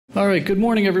All right, good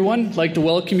morning, everyone. I'd like to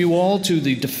welcome you all to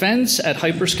the Defense at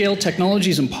Hyperscale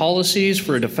Technologies and Policies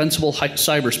for a Defensible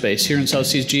Cyberspace here in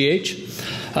Southeast GH.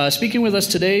 Speaking with us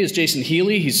today is Jason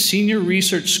Healey. He's Senior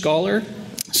Research Scholar,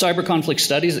 Cyber Conflict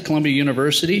Studies at Columbia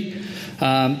University.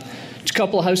 Just a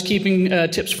couple of housekeeping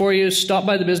tips for you. Stop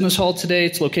by the business hall today.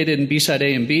 It's located in B-Side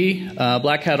A and B.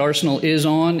 Black Hat Arsenal is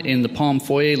on in the Palm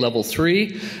Foyer, Level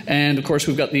 3. And, of course,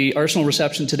 we've got the Arsenal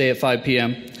reception today at 5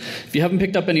 p.m. If you haven't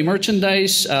picked up any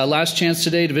merchandise, last chance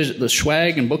today to visit the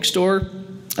Swag and Bookstore.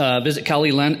 Visit the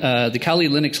Kali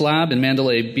Linux Lab in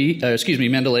Mandalay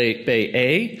Bay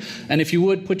A. And if you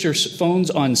would, put your phones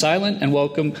on silent and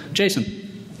welcome Jason.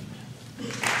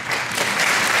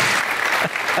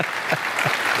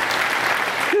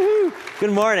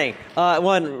 Good morning.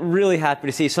 One, really happy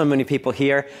to see so many people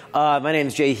here. My name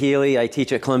is Jay Healey. I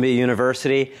teach at Columbia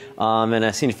University and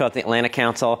a senior fellow at the Atlantic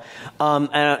Council.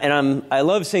 I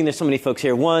love seeing there's so many folks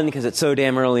here. One, because it's so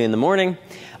damn early in the morning,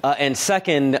 and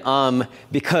second,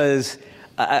 because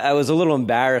I was a little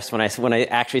embarrassed when I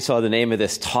actually saw the name of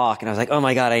this talk, and I was like, oh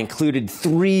my God, I included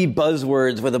 3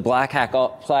 buzzwords with a black hat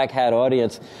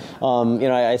audience.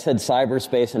 I said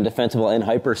cyberspace and defensible and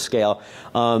hyperscale.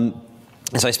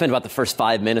 And so I spent about the first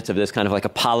 5 minutes of this kind of like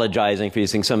apologizing for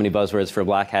using so many buzzwords for a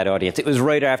black hat audience. It was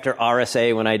right after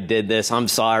RSA when I did this. I'm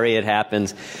sorry, it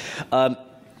happens. So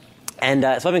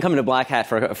I've been coming to Black Hat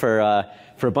for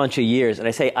a bunch of years. And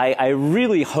I say, I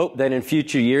really hope that in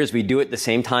future years we do it at the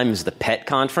same time as the PET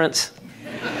conference.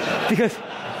 Because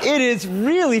it is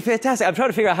really fantastic. I'm trying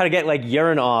to figure out how to get like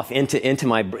urine off into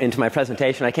my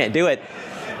presentation. I can't do it.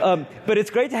 But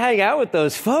it's great to hang out with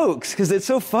those folks because it's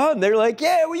so fun. They're like,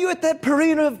 yeah, were you at that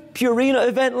Purina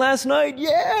event last night?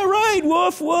 Yeah, right,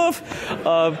 woof, woof.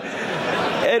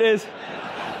 It is.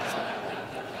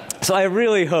 So I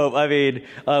really hope,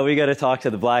 we got to talk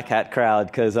to the Black Hat crowd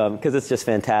because it's just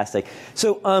fantastic.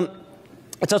 So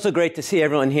it's also great to see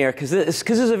everyone here because this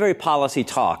is a very policy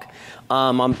talk.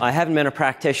 I haven't been a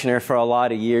practitioner for a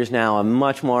lot of years now. I'm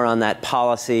much more on that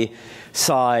policy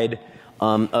side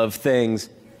of things.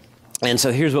 And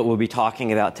so here's what we'll be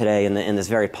talking about today in this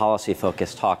very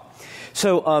policy-focused talk.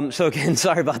 So again,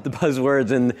 sorry about the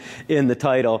buzzwords in the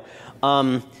title.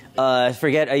 I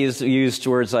used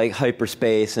words like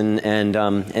hyperspace and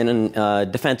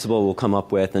defensible will come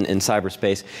up with in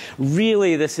cyberspace.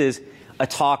 Really, this is a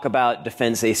talk about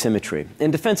defense asymmetry.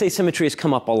 And defense asymmetry has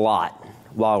come up a lot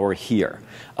while we're here,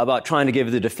 about trying to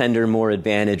give the defender more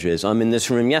advantages. In this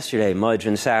room yesterday, Mudge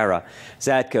and Sarah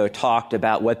Zatko talked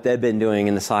about what they've been doing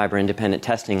in the cyber independent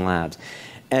testing labs.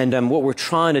 And what we're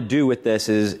trying to do with this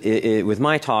with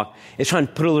my talk, is trying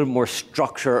to put a little more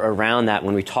structure around that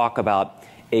when we talk about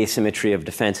asymmetry of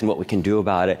defense and what we can do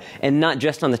about it. And not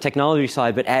just on the technology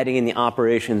side, but adding in the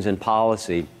operations and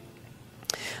policy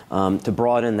to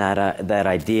broaden that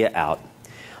idea out.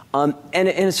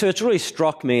 And so it's really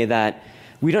struck me that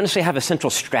we don't necessarily have a central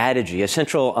strategy, a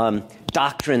central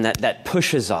doctrine that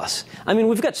pushes us.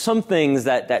 We've got some things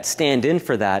that stand in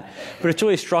for that, but it's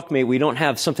really struck me we don't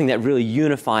have something that really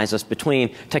unifies us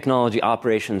between technology,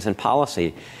 operations, and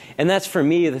policy. And that's, for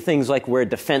me, the things like where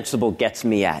defensible gets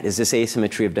me at, is this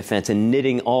asymmetry of defense and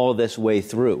knitting all this way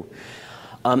through.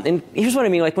 And here's what I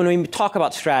mean, like when we talk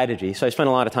about strategy, so I spent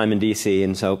a lot of time in DC,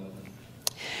 and so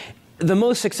the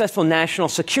most successful national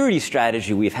security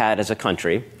strategy we've had as a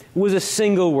country was a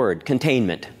single word: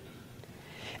 containment.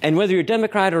 And whether you're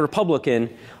Democrat or Republican,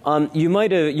 you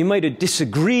might have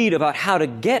disagreed about how to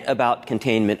get about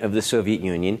containment of the Soviet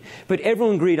Union, but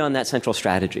everyone agreed on that central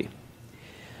strategy.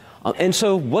 And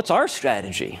so what's our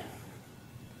strategy?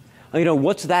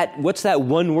 What's that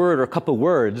one word or a couple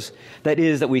words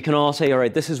that we can all say, all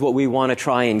right, this is what we want to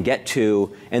try and get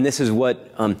to, and this is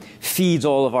what feeds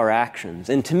all of our actions.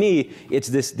 And to me, it's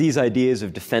these ideas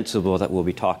of defensible that we'll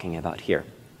be talking about here.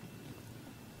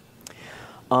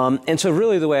 And so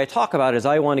really the way I talk about it is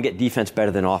I want to get defense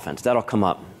better than offense. That'll come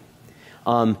up.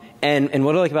 And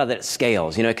what I like about that, it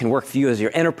scales. It can work for you as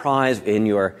your enterprise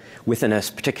within a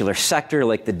particular sector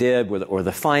like the DIB or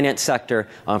the finance sector,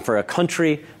 for a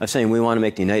country of saying we want to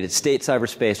make the United States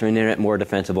cyberspace or internet more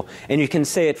defensible. And you can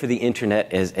say it for the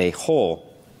internet as a whole.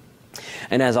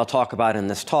 And as I'll talk about in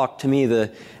this talk, to me,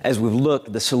 as we've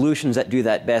looked, the solutions that do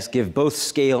that best give both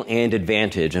scale and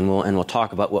advantage. And we'll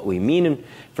talk about what we mean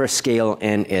for scale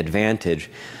and advantage.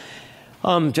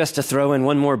 Just to throw in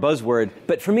one more buzzword,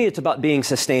 but for me it's about being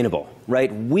sustainable, right?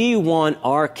 We want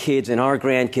our kids and our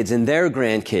grandkids and their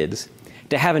grandkids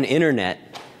to have an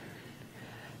internet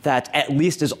that's at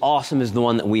least as awesome as the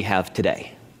one that we have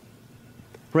today,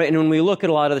 right? And when we look at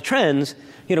a lot of the trends,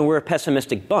 we're a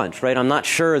pessimistic bunch, right? I'm not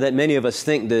sure that many of us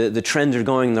think the trends are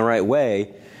going the right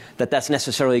way. that that's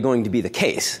necessarily going to be the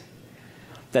case,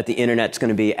 that the internet's going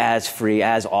to be as free,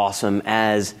 as awesome,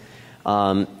 as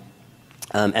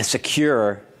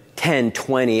secure 10,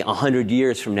 20, 100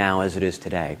 years from now as it is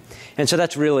today. And so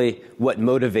that's really what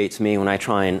motivates me when I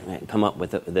try and come up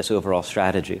with this overall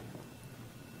strategy.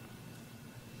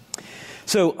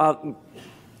 So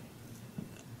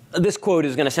this quote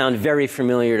is going to sound very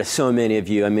familiar to so many of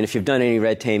you. I mean, if you've done any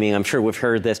red teaming, I'm sure we've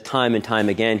heard this time and time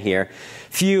again here.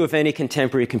 Few, if any,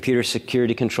 contemporary computer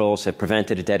security controls have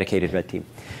prevented a dedicated red team.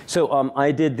 So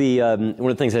I did one of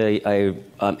the things that I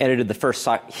edited the first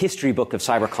history book of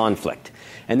cyber conflict.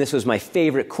 And this was my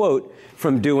favorite quote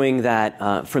from doing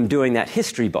that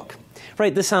history book.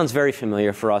 Right? This sounds very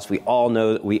familiar for us. We all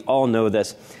know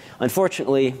this.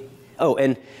 Unfortunately,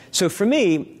 and so for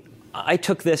me, I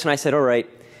took this and I said, all right,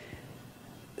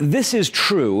 this is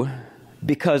true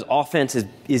because offense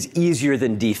is easier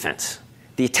than defense.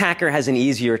 The attacker has an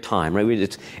easier time, right?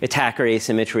 It's attacker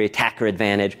asymmetry, attacker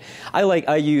advantage.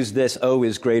 I use this O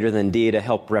is greater than D to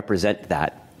help represent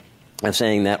that. I'm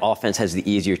saying that offense has the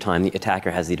easier time, the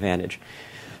attacker has the advantage.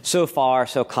 So far,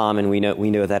 so common, we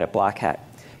know that at Black Hat.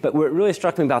 But what really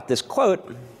struck me about this quote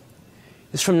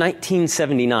is from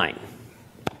 1979.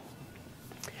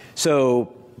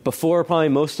 So before probably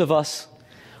most of us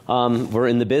were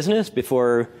in the business,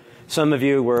 before some of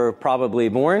you were probably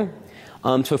born.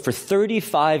 So for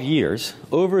 35 years,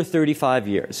 over 35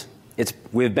 years,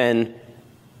 we've been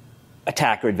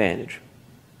attacker advantage.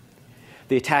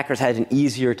 The attackers had an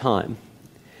easier time.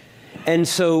 And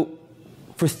so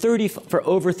for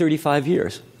over 35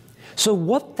 years. So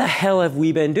what the hell have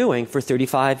we been doing for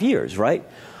 35 years, right?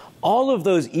 All of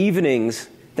those evenings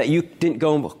that you didn't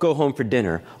go home for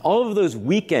dinner, all of those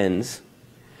weekends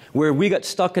where we got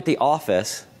stuck at the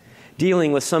office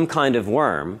dealing with some kind of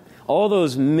worm, all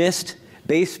those missed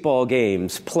baseball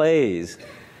games, plays,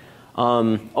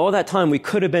 all that time we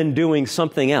could have been doing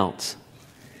something else.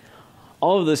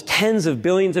 All of those tens of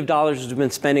billions of dollars we've been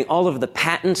spending, all of the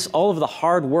patents, all of the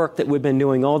hard work that we've been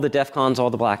doing, all the DEF CONs, all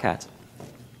the Black Hats,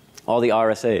 all the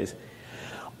RSAs.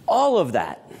 All of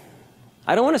that,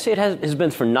 I don't want to say it has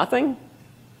been for nothing,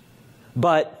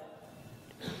 but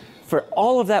for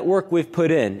all of that work we've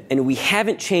put in, and we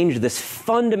haven't changed this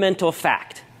fundamental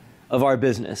fact of our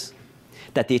business,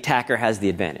 that the attacker has the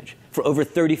advantage, for over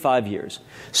 35 years.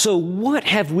 So what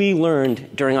have we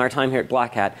learned during our time here at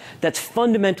Black Hat that's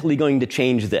fundamentally going to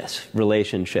change this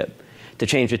relationship, to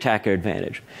change attacker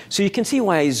advantage? So you can see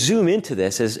why I zoom into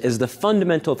this as the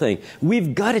fundamental thing.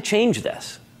 We've got to change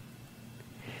this.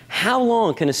 How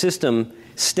long can a system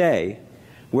stay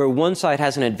where one side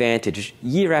has an advantage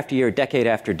year after year, decade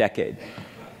after decade,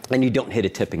 and you don't hit a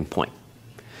tipping point?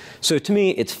 So to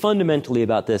me, it's fundamentally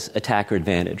about this attacker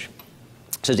advantage.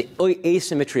 So the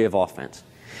asymmetry of offense.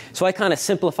 So I kind of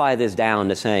simplify this down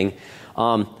to saying,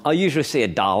 I'll usually say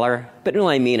 $1, but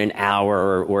really I mean an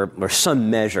hour or some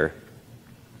measure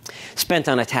spent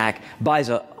on attack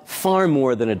buys far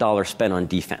more than $1 spent on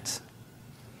defense.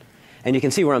 And you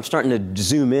can see where I'm starting to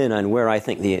zoom in on where I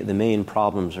think the main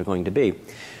problems are going to be.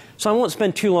 So I won't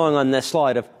spend too long on this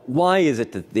slide of why is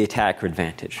it the attacker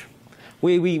advantage.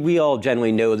 We all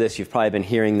generally know this. You've probably been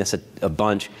hearing this a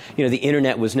bunch. You know, the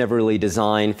internet was never really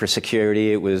designed for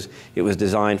security. It was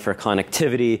designed for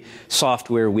connectivity,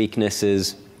 software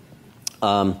weaknesses,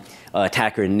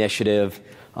 attacker initiative.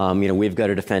 You know, we've got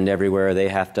to defend everywhere.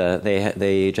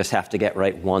 They just have to get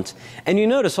right once. And you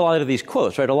notice a lot of these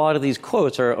quotes, right? A lot of these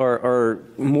quotes are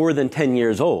more than 10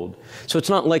 years old. So it's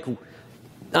not like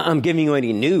I'm giving you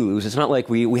any news. It's not like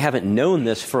we haven't known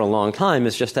this for a long time.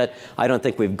 It's just that I don't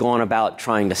think we've gone about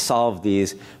trying to solve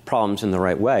these problems in the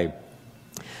right way.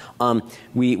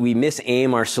 We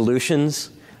misaim our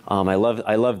solutions. I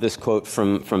love this quote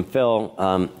from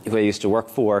Phil, who I used to work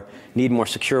for. Need more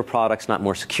secure products, not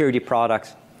more security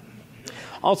products.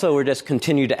 Also, we're just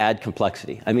continue to add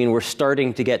complexity. I mean, we're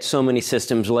starting to get so many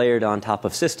systems layered on top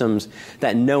of systems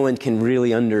that no one can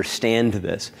really understand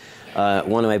this.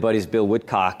 One of my buddies, Bill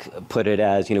Woodcock, put it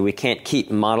as, you know, we can't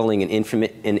keep modeling an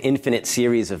infinite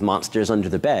series of monsters under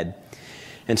the bed.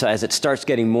 And so as it starts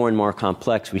getting more and more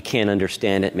complex, we can't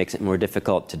understand it, makes it more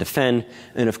difficult to defend,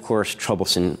 and of course,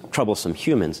 troublesome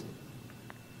humans.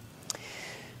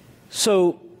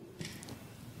 So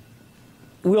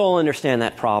we all understand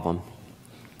that problem.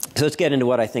 So let's get into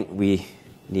what I think we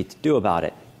need to do about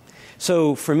it.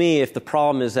 So for me, if the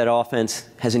problem is that offense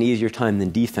has an easier time than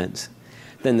defense,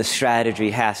 then the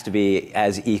strategy has to be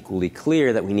as equally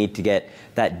clear that we need to get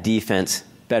that defense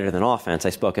better than offense. I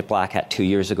spoke at Black Hat 2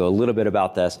 years ago a little bit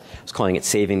about this. I was calling it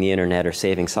saving the internet or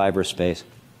saving cyberspace.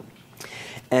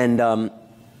 And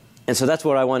so that's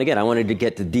what I want to get. I wanted to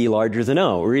get the D larger than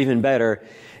O, or even better,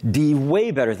 D,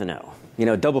 way better than O. You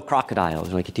know, double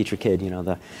crocodiles, like you teach your kid, you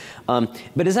know.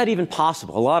 But is that even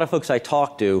possible? A lot of folks I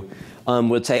talk to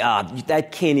would say,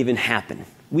 that can't even happen.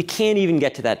 We can't even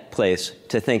get to that place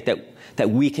to think that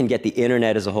we can get the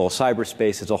internet as a whole,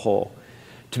 cyberspace as a whole,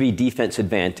 to be defense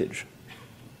advantage.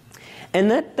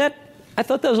 And I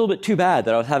thought that was a little bit too bad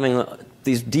that I was having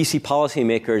these DC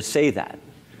policymakers say that.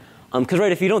 Because,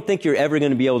 right, if you don't think you're ever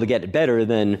going to be able to get it better,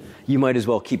 then you might as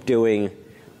well keep doing,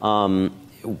 then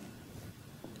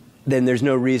there's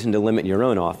no reason to limit your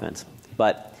own offense.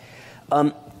 But,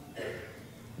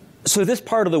 so this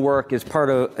part of the work is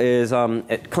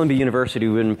at Columbia University.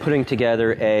 We've been putting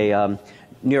together a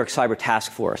New York Cyber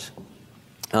Task Force.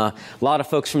 A lot of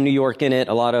folks from New York in it,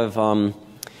 a lot of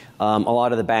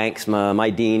the banks. My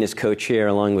dean is co-chair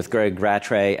along with Greg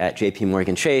Rattray at JP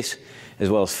Morgan Chase, as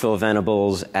well as Phil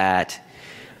Venables at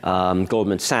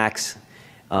Goldman Sachs.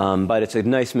 But it's a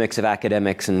nice mix of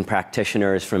academics and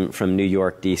practitioners from New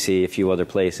York, DC, a few other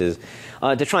places,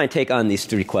 to try and take on these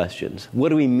three questions. What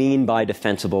do we mean by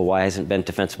defensible? Why hasn't it been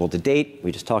defensible to date?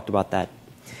 We just talked about that.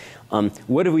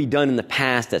 What have we done in the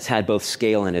past that's had both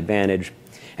scale and advantage?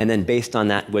 And then based on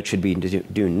that, what should we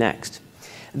do next?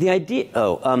 The idea,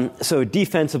 so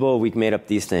defensible, we've made up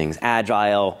these things.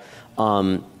 Agile,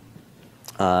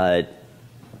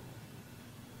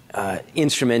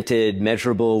 instrumented,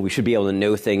 measurable. We should be able to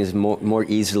know things more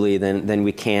easily than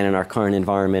we can in our current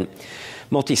environment.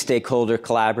 Multi-stakeholder,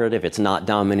 collaborative. It's not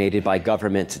dominated by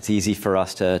governments. It's easy for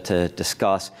us to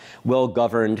discuss.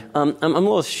 Well-governed. I'm a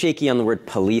little shaky on the word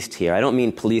policed here. I don't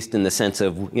mean policed in the sense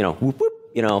of, whoop,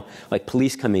 whoop, like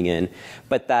police coming in,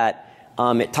 but that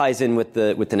it ties in with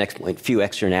the next point, few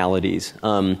externalities.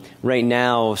 Right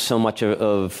now, so much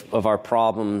of our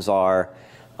problems are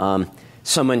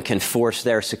someone can force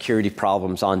their security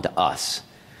problems onto us.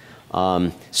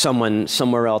 Someone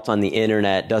somewhere else on the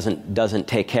internet doesn't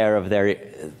take care of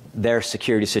their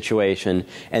security situation,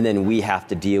 and then we have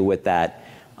to deal with that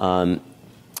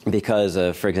because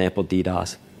of, for example,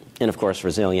 DDoS, and of course,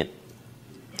 resilient.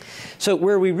 So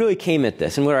where we really came at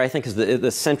this, and where I think is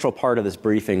the central part of this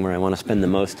briefing, where I want to spend the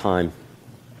most time,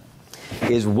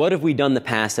 is what have we done in the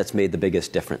past that's made the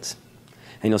biggest difference?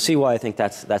 And you'll see why I think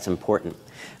that's important.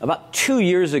 About 2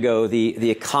 years ago, the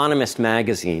Economist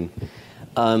magazine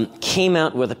came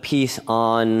out with a piece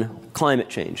on climate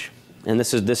change. And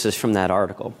this is from that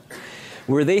article,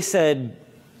 where they said,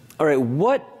 all right,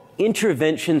 what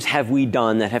interventions have we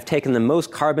done that have taken the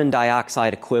most carbon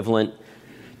dioxide equivalent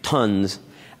tons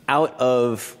out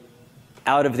of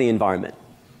the environment?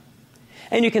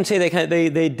 And you can say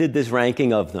they did this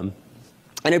ranking of them.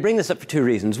 And I bring this up for two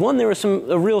reasons. One, there was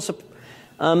a real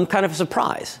kind of a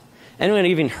surprise. Anyone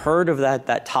even heard of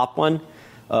that top one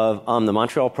of the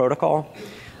Montreal Protocol?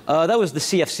 That was the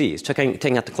CFCs,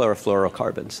 taking out the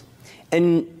chlorofluorocarbons.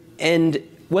 And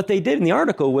what they did in the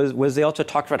article was they also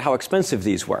talked about how expensive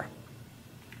these were.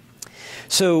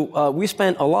 So we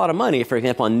spent a lot of money, for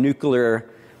example, on nuclear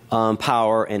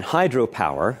power and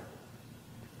hydropower.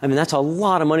 I mean, that's a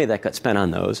lot of money that got spent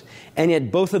on those. And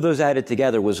yet both of those added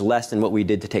together was less than what we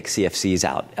did to take CFCs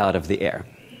out of the air.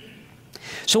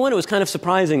 So one, it was kind of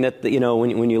surprising that,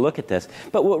 when you look at this.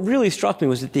 But what really struck me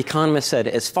was that the Economist said,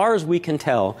 as far as we can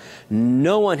tell,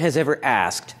 no one has ever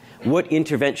asked what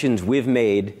interventions we've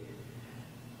made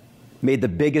the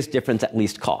biggest difference at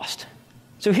least cost.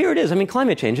 So here it is. I mean,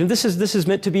 climate change. And this is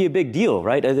meant to be a big deal,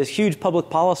 right? This huge public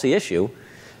policy issue,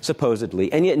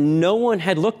 supposedly. And yet no one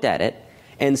had looked at it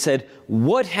and said,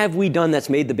 what have we done that's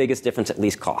made the biggest difference at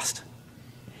least cost?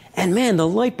 And man, the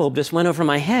light bulb just went over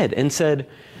my head and said,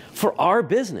 for our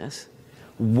business,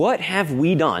 what have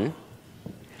we done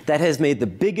that has made the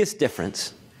biggest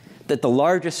difference, at the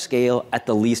largest scale, at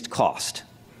the least cost?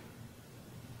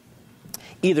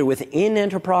 Either within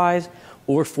enterprise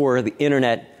or for the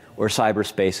internet or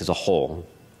cyberspace as a whole.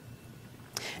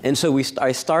 And so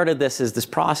I started this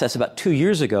process about 2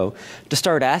 years ago to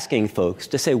start asking folks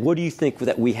to say, what do you think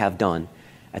that we have done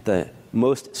at the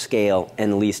most scale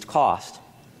and least cost?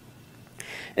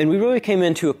 And we really came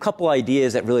into a couple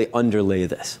ideas that really underlay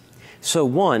this. So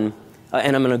one,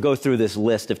 and I'm going to go through this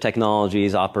list of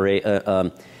technologies, operational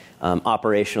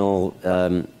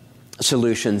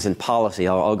solutions and policy.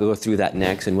 I'll go through that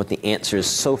next and what the answers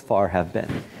so far have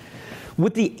been.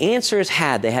 What the answers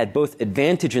they had both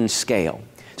advantage and scale.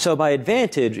 So by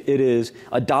advantage, it is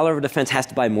 $1 of defense has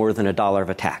to buy more than $1 of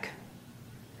attack,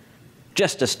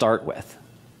 just to start with.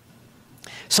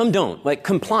 Some don't, like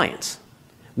compliance.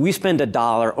 We spend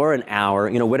 $1 or an hour,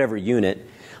 whatever unit,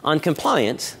 on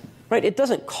compliance, right? It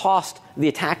doesn't cost the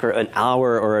attacker an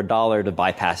hour or $1 to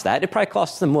bypass that. It probably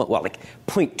costs them, like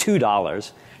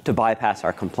 $0.2 to bypass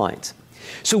our compliance.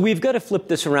 So we've got to flip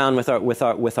this around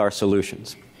with our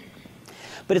solutions.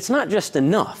 But it's not just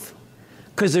enough,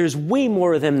 because there's way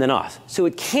more of them than us. So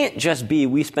it can't just be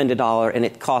we spend $1 and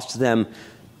it costs them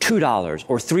 $2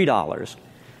 or $3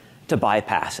 to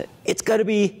bypass it.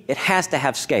 It has to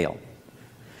have scale.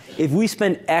 If we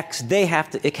spend X,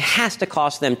 it has to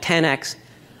cost them 10X,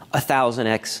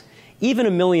 1,000X, even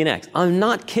 1,000,000X. I'm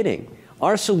not kidding.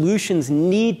 Our solutions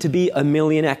need to be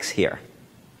 1,000,000X here.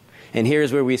 And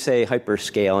here's where we say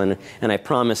hyperscale, and I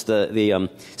promised the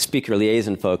speaker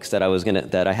liaison folks that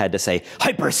I had to say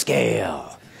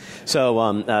hyperscale.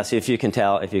 So see if you can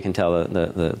tell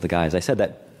the guys I said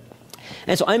that.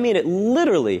 And so I mean it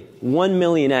literally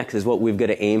 1,000,000X is what we've got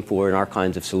to aim for in our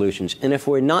kinds of solutions. And if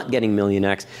we're not getting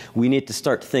 1,000,000X, we need to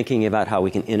start thinking about how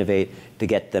we can innovate to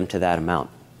get them to that amount.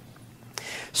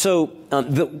 So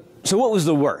what was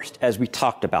the worst as we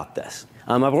talked about this?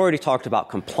 I've already talked about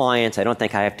compliance. I don't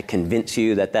think I have to convince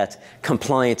you that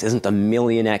compliance isn't a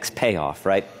 1,000,000X payoff,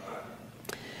 right?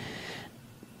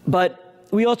 But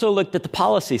we also looked at the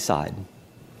policy side.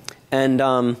 And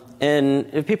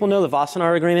if people know the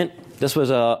Wassenaar Agreement, this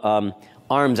was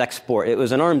arms export. It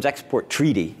was an arms export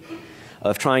treaty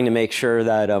of trying to make sure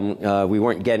that we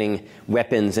weren't getting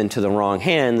weapons into the wrong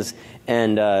hands.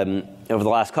 And over the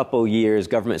last couple of years,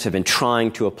 governments have been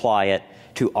trying to apply it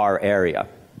to our area.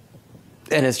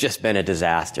 And it's just been a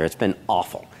disaster. It's been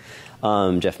awful.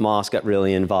 Jeff Moss got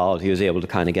really involved. He was able to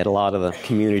kind of get a lot of the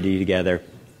community together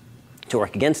to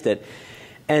work against it.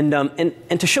 And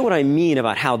to show what I mean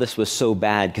about how this was so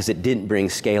bad because it didn't bring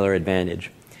scalar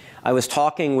advantage, I was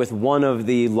talking with one of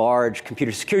the large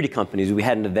computer security companies. We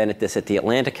had an event at the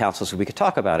Atlanta Council so we could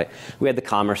talk about it. We had the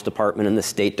Commerce Department and the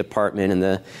State Department and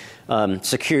the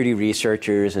security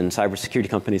researchers and cybersecurity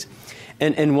companies.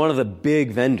 And one of the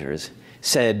big vendors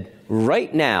said,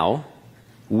 right now,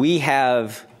 we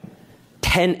have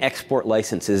 10 export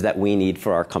licenses that we need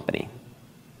for our company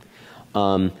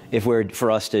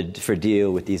for us to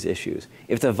deal with these issues.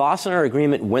 If the Wassenaar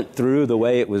Agreement went through the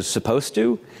way it was supposed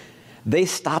to, they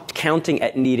stopped counting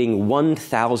at needing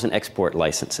 1,000 export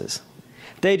licenses.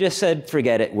 They just said,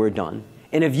 forget it, we're done.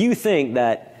 And if you think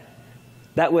that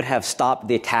would have stopped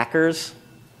the attackers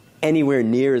anywhere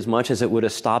near as much as it would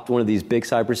have stopped one of these big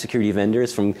cybersecurity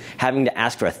vendors from having to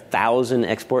ask for 1,000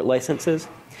 export licenses.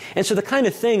 And so the kind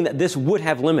of thing that this would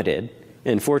have limited,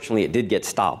 and fortunately it did get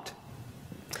stopped,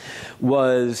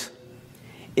 was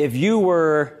if you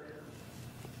were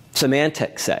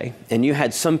Symantec, say, and you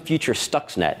had some future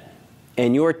Stuxnet,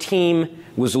 and your team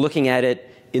was looking at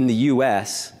it in the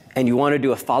US, and you want to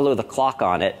do a follow the clock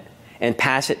on it and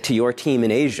pass it to your team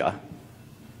in Asia,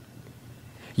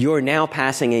 you're now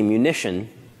passing a munition,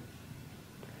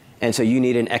 and so you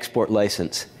need an export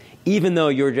license, even though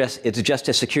it's just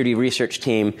a security research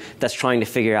team that's trying to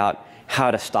figure out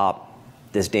how to stop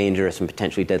this dangerous and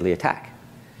potentially deadly attack.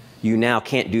 You now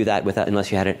can't do that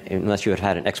unless you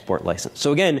had an export license.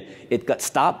 So again, it got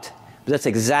stopped, but that's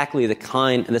exactly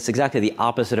the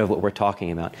opposite of what we're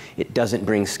talking about. It doesn't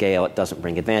bring scale, it doesn't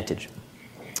bring advantage.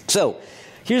 So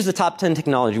here's the top 10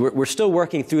 technology. We're still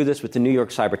working through this with the New York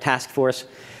Cyber Task Force.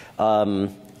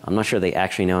 I'm not sure they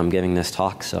actually know I'm giving this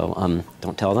talk, so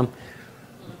don't tell them.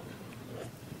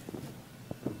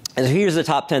 And so here's the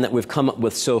top 10 that we've come up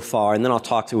with so far, and then I'll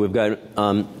talk through. We've got,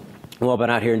 well, but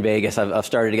out here in Vegas, I've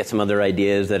started to get some other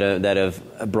ideas that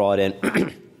have brought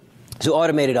in. So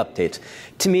automated updates.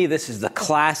 To me, this is the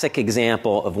classic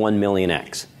example of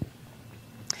 1,000,000X.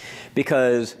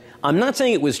 Because I'm not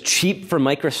saying it was cheap for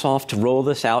Microsoft to roll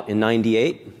this out in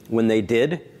 '98 when they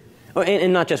did,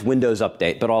 and not just Windows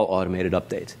Update, but all automated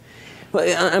updates.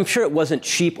 Well, I'm sure it wasn't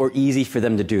cheap or easy for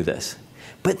them to do this.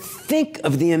 But think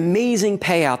of the amazing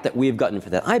payout that we've gotten for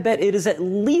that. I bet it is at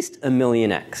least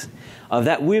 1,000,000X of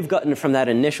that we've gotten from that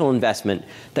initial investment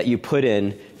that you put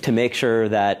in to make sure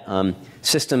that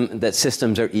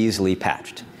systems are easily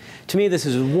patched. To me, this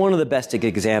is one of the best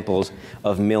examples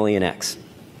of 1,000,000X.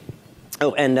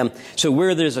 Oh, and so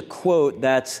where there's a quote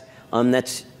that's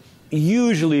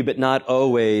usually but not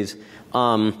always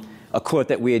a quote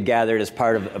that we had gathered as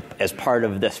part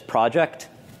of this project,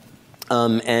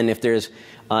 and if there's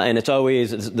and it's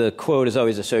always the quote is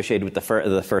always associated with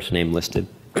the first name listed.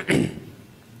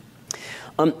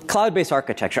 Cloud-based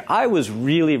architecture. I was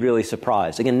really, really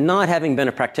surprised. Again, not having been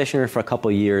a practitioner for a couple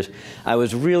of years, I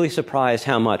was really surprised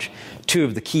how much two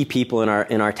of the key people in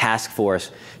our task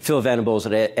force, Phil Venables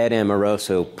and Ed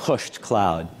Amoroso, pushed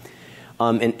cloud.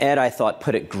 And Ed, I thought,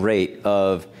 put it great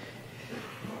of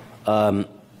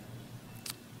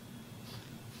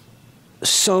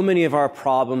so many of our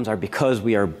problems are because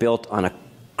we are built on a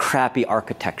crappy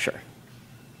architecture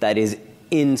that is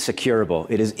insecurable.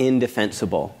 It is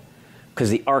indefensible. because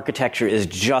the architecture is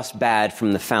just bad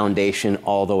from the foundation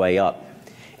all the way up.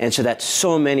 And so that's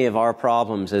so many of our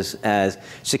problems as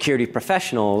security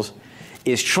professionals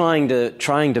is trying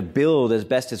to build as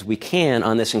best as we can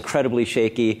on this incredibly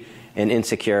shaky and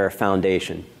insecure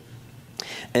foundation.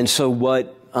 And so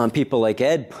what people like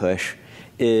Ed push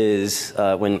is,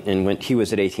 when he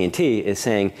was at AT&T, is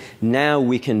saying, now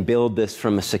we can build this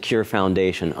from a secure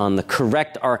foundation on the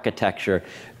correct architecture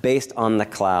based on the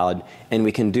cloud, and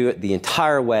we can do it the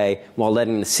entire way while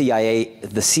letting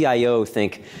the CIO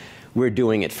think we're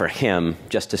doing it for him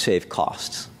just to save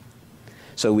costs.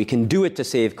 So we can do it to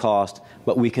save cost,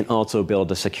 but we can also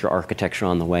build a secure architecture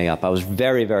on the way up. I was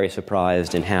very, very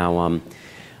surprised in how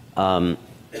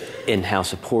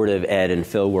supportive Ed and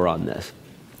Phil were on this.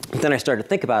 Then I started to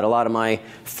think about a lot of my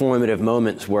formative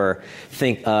moments were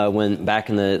when back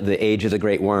in the age of the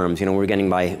great worms, you know, we're getting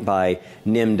by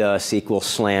NIMDA, SQL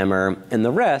Slammer, and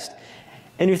the rest.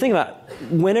 And you think about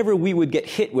whenever we would get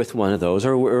hit with one of those,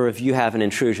 or if you have an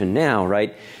intrusion now,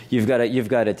 right? You've got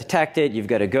to detect it. You've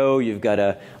got to go. You've got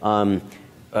to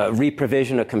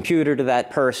reprovision a computer to that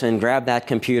person, grab that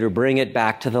computer, bring it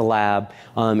back to the lab.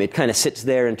 It kind of sits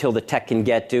there until the tech can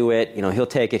get to it. You know, he'll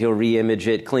take it, he'll re-image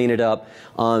it, clean it up,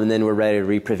 and then we're ready to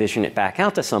reprovision it back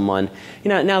out to someone. You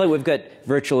know, now that we've got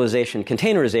virtualization,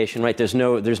 containerization, right? There's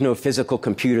no physical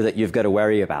computer that you've got to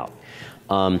worry about.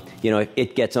 You know, if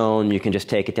it gets owned, you can just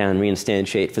take it down and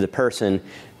reinstantiate for the person.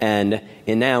 And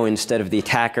now, instead of the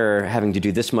attacker having to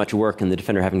do this much work and the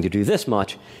defender having to do this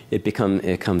much, it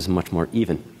becomes much more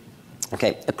even.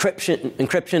 Okay,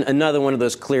 encryption, another one of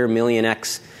those clear million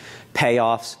X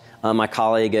payoffs. My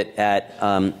colleague at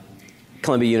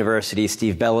Columbia University,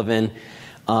 Steve Bellovin,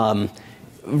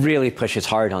 really pushes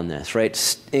hard on this, right?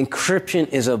 Encryption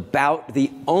is about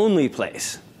the only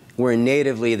place where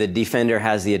natively the defender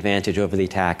has the advantage over the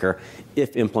attacker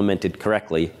if implemented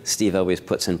correctly. Steve always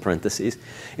puts in parentheses.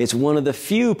 It's one of the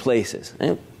few places,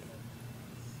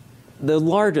 the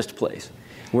largest place,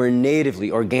 where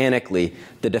natively, organically,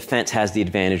 the defense has the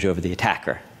advantage over the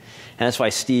attacker. And that's why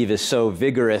Steve is so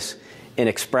vigorous in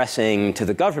expressing to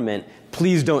the government,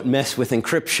 please don't mess with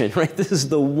encryption, right? This is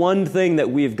the one thing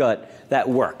that we've got that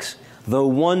works, the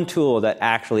one tool that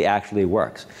actually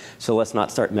works. So let's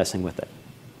not start messing with it.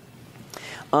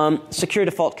 Secure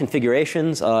default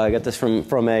configurations. I got this from a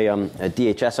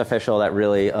DHS official that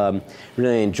really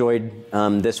enjoyed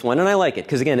this one, and I like it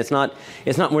because again, it's not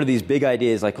one of these big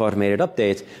ideas like automated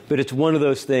updates, but it's one of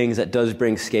those things that does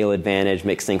bring scale advantage,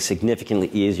 makes things significantly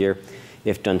easier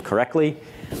if done correctly.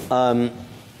 I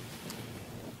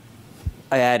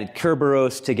added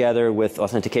Kerberos together with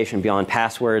authentication beyond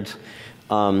passwords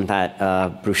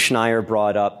that Bruce Schneier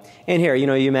brought up, and here, you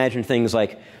know, you imagine things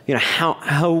like, you know,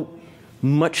 how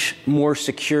much more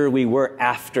secure we were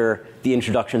after the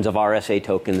introductions of RSA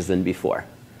tokens than before,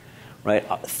 right?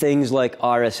 Things like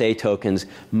RSA tokens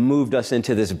moved us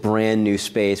into this brand new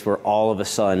space where all of a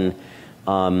sudden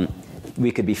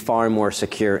we could be far more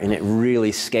secure, and it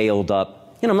really scaled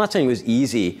up. You know, I'm not saying it was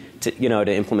easy to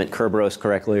implement Kerberos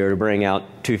correctly or to bring out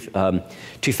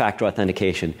two-factor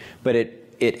authentication, but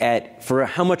for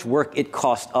how much work it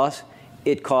cost us,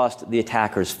 it cost the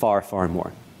attackers far, far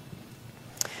more.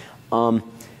 Mike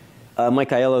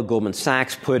Aiello, Goldman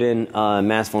Sachs, put in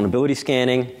mass vulnerability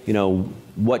scanning. You know,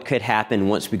 what could happen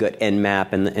once we got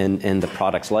Nmap and the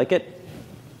products like it.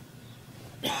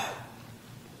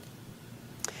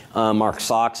 Mark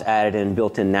Sachs added in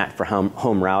built-in NAT for home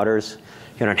routers.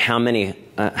 You know, how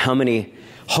many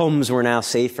homes were now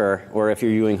safer, or if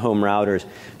you're using home routers,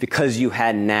 because you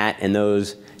had NAT and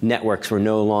those networks were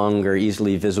no longer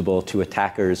easily visible to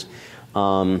attackers.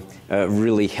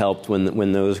 Really helped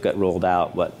when those got rolled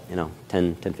out,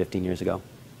 10, 15 years ago.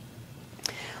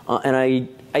 And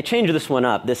I changed this one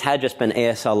up. This had just been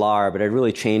ASLR, but I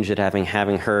really changed it having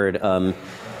heard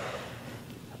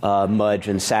Mudge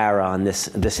and Sarah on the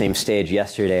same stage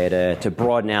yesterday to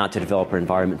broaden out to developer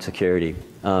environment security.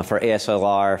 For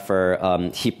ASLR,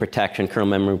 for heap protection, kernel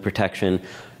memory protection,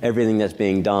 everything that's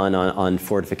being done on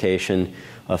fortification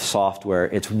of software.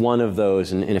 It's one of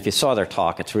those, and if you saw their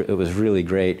talk, it was really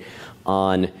great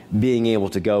on being able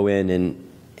to go in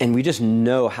and we just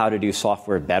know how to do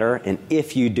software better, and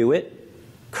if you do it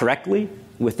correctly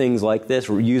with things like this,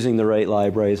 using the right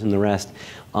libraries and the rest,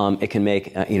 it can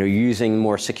make, using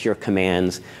more secure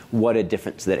commands, what a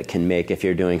difference that it can make if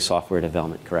you're doing software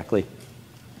development correctly.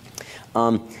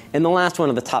 And the last one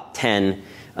of the top 10,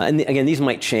 and again, these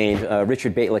might change.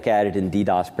 Richard Baitlick added in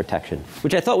DDoS protection,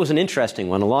 which I thought was an interesting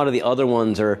one. A lot of the other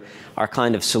ones are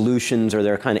kind of solutions, or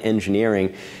they're kind of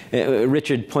engineering.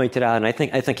 Richard pointed out, and I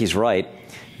think he's right,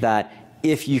 that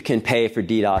if you can pay for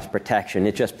DDoS protection,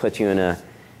 it just puts you in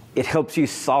it helps you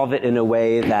solve it in a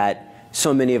way that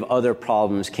so many of other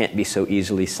problems can't be so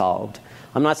easily solved.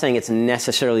 I'm not saying it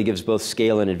necessarily gives both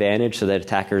scale and advantage so that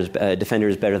defender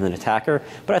is better than attacker,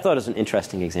 but I thought it was an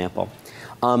interesting example.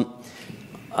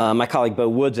 My colleague Bo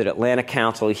Woods at Atlanta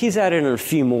Council, he's added in a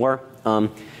few more.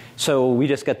 So we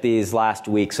just got these last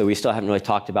week, so we still haven't really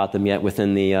talked about them yet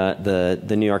within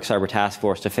the New York Cyber Task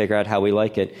Force to figure out how we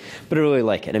like it. But I really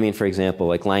like it. I mean, for example,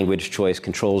 like language choice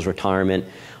controls retirement.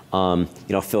 You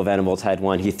know, Phil Venables had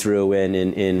one he threw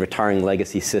in retiring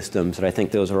legacy systems, and I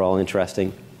think those are all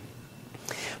interesting.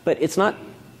 But it's not.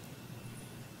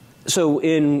 So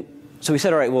we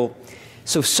said, all right, well,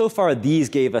 so far these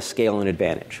gave us scale and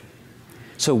advantage.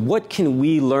 So what can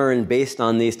we learn based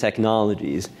on these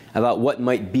technologies about what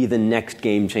might be the next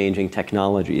game-changing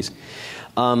technologies?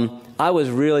 I was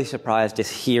really surprised to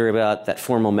hear about that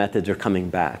formal methods are coming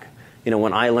back. You know,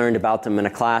 when I learned about them in a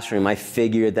classroom, I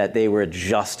figured that they were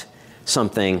just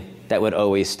something that would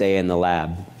always stay in the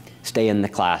lab, stay in the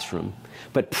classroom,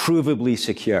 but provably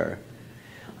secure,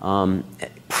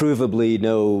 provably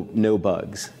no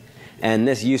bugs. And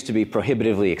this used to be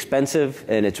prohibitively expensive,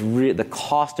 and the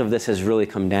cost of this has really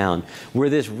come down, where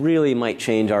this really might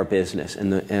change our business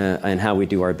and how we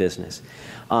do our business.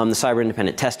 The Cyber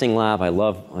Independent Testing Lab, I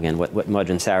love, again, what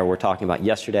Mudge and Sarah were talking about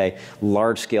yesterday,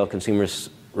 large-scale consumer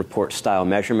report style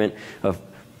measurement of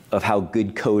how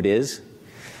good code is.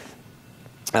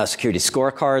 Security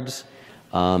scorecards,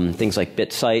 things like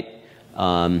BitSight.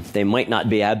 They might not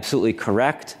be absolutely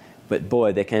correct, but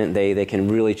boy, they can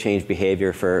really change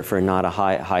behavior for not a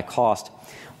high cost.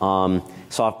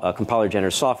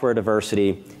 Compiler-generated software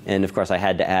diversity, and of course I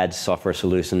had to add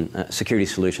security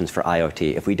solutions for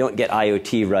IoT. If we don't get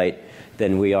IoT right,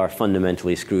 then we are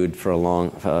fundamentally screwed for a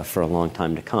long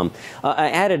time to come. I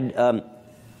added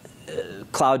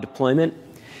cloud deployment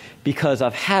because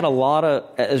I've had a lot of,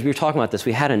 as we were talking about this,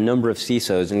 we had a number of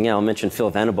CISOs, and I'll mention Phil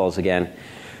Venables again,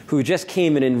 who just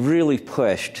came in and really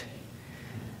pushed.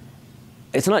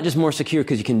 It's not just more secure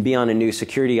because you can be on a new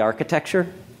security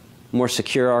architecture, more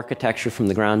secure architecture from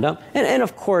the ground up. And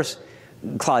of course,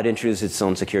 cloud introduces its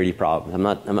own security problems.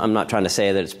 I'm not trying to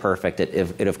say that it's perfect.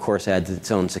 It of course adds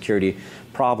its own security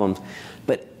problems.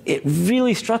 But it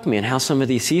really struck me in how some of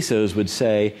these CISOs would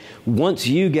say, once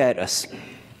you get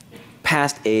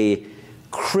past a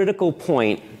critical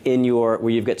point in where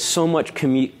you've got so much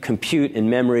compute and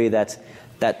memory that's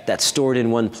stored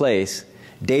in one place,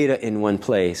 data in one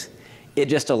place, it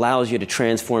just allows you to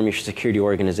transform your security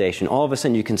organization. All of a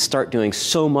sudden, you can start doing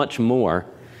so much more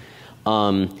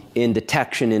in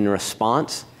detection and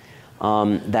response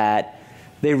that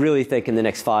they really think in the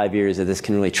next 5 years that this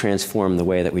can really transform the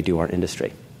way that we do our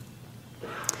industry.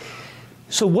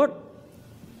 So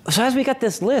as we got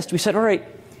this list, we said, all right,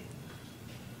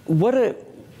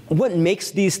 what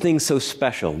makes these things so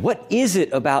special? What is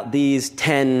it about these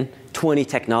 10, 20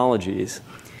 technologies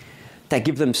that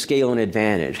give them scale and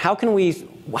advantage? How can we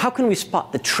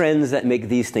spot the trends that make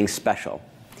these things special?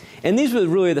 And these were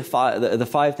really the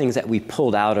five things that we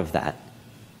pulled out of that.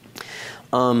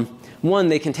 One,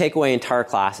 they can take away entire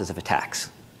classes of attacks.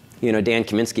 You know, Dan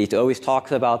Kaminsky always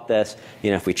talks about this. You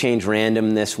know, if we change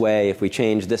random this way, if we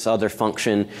change this other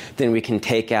function, then we can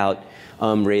take out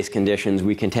race conditions.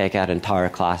 We can take out entire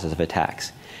classes of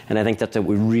attacks. And I think that's what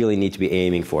we really need to be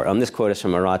aiming for. This quote is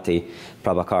from Arati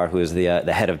Prabhakar, who is the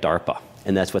head of DARPA.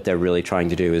 And that's what they're really trying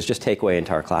to do, is just take away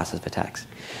entire classes of attacks.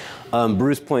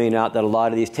 Bruce pointed out that a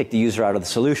lot of these take the user out of the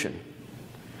solution.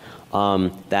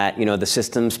 That, you know, the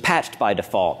system's patched by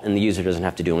default and the user doesn't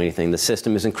have to do anything. The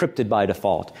system is encrypted by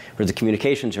default, or the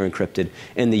communications are encrypted,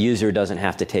 and the user doesn't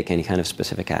have to take any kind of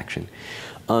specific action.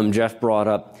 Jeff brought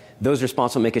up those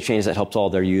responsible make a change that helps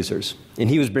all their users. And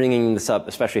he was bringing this up,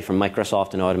 especially from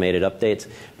Microsoft and automated updates,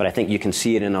 but I think you can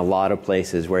see it in a lot of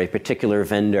places where a particular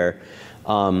vendor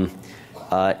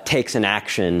takes an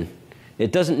action.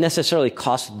 It doesn't necessarily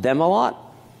cost them a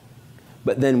lot,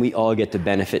 but then we all get to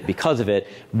benefit because of it.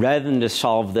 Rather than to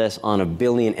solve this on a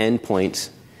billion endpoints,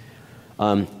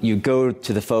 you go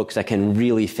to the folks that can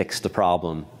really fix the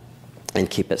problem and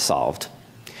keep it solved.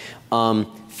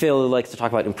 Phil likes to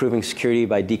talk about improving security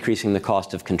by decreasing the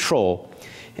cost of control.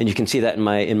 And you can see that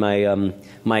in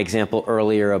my example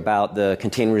earlier about the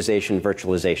containerization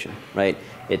virtualization, right?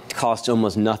 It costs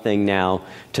almost nothing now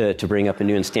to bring up a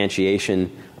new instantiation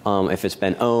if it's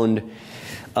been owned.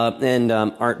 And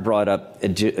Art brought up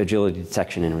agility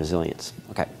detection and resilience.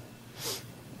 Okay.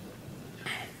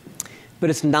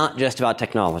 But it's not just about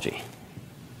technology.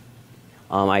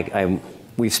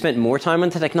 We've spent more time on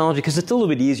the technology because it's a little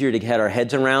bit easier to get our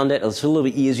heads around it. It's a little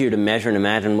bit easier to measure and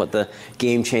imagine what the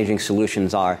game-changing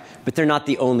solutions are. But they're not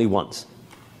the only ones.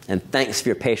 And thanks for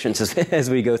your patience as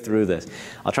we go through this.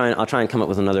 I'll try and come up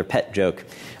with another pet joke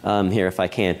here if I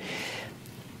can.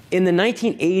 In the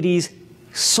 1980s,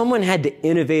 someone had to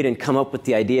innovate and come up with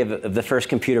the idea of the first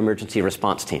computer emergency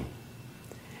response team.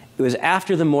 It was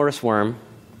after the Morris worm,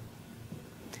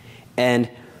 and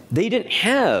they didn't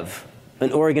have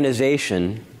an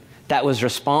organization that was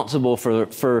responsible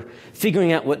for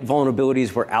figuring out what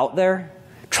vulnerabilities were out there,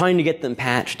 trying to get them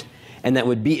patched, and that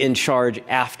would be in charge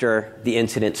after the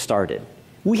incident started.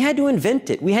 We had to invent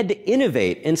it. We had to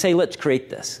innovate and say, let's create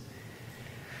this.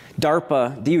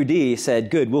 DARPA, DoD, said,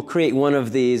 good, we'll create one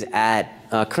of these at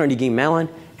Carnegie Mellon.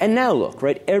 And now look,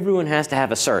 right, everyone has to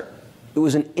have a cert. It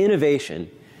was an innovation.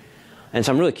 And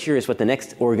so I'm really curious what the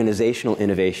next organizational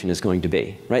innovation is going to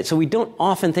be, right? So we don't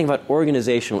often think about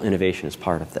organizational innovation as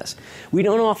part of this. We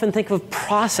don't often think of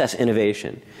process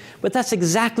innovation. But that's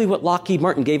exactly what Lockheed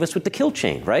Martin gave us with the kill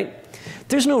chain, right?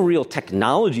 There's no real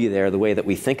technology there the way that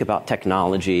we think about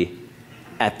technology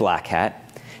at Black Hat.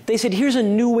 They said, here's a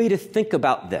new way to think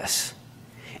about this,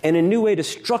 and a new way to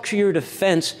structure your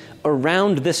defense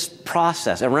around this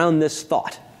process, around this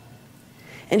thought.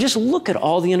 And just look at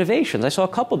all the innovations. I saw a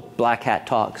couple of Black Hat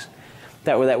talks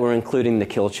that were including the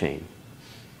kill chain.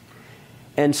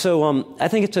 And so I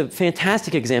think it's a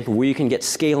fantastic example where you can get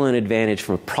scale and advantage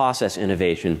from a process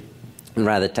innovation and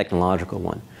rather technological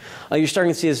one. You're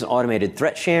starting to see this in automated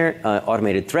threat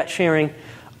sharing.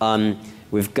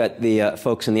 We've got the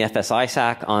folks in the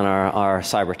FSISAC on our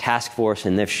cyber task force,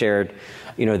 and they've shared,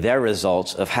 their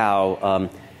results of how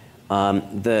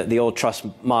the old trust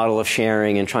model of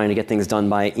sharing and trying to get things done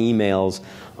by emails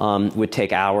would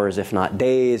take hours, if not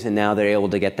days, and now they're able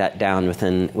to get that down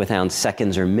within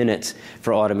seconds or minutes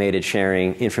for automated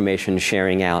sharing, information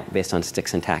sharing out based on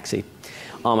sticks and taxi.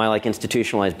 I like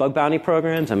institutionalized bug bounty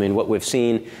programs. I mean, what we've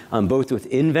seen both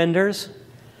within vendors,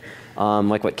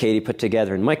 like what Katie put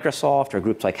together in Microsoft, or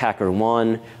groups like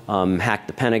HackerOne, Hack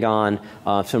the Pentagon,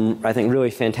 some, I think,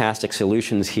 really fantastic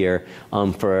solutions here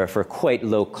for quite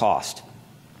low cost.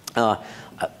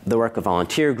 The work of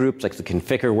volunteer groups like the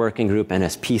Configure Working Group,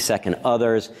 NSPSec, and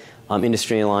others,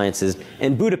 industry alliances,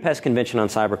 and Budapest Convention on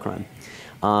Cybercrime.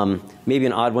 Maybe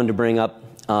an odd one to bring up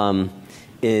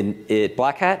at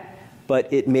Black Hat,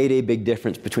 but it made a big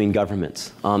difference between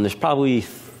governments. There's probably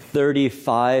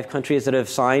 35 countries that have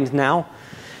signed now.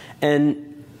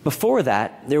 And before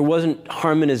that, there wasn't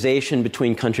harmonization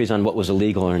between countries on what was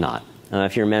illegal or not.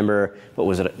 If you remember,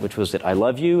 which was it, I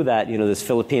Love You, that, this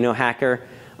Filipino hacker,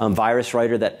 virus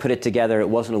writer that put it together, it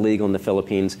wasn't illegal in the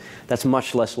Philippines. That's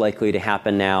much less likely to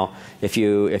happen now. If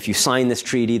you sign this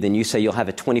treaty, then you say you'll have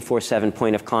a 24/7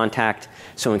 point of contact.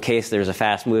 So in case there's a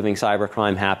fast-moving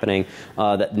cybercrime happening,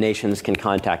 that nations can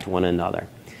contact one another.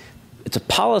 It's a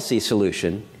policy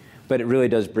solution, but it really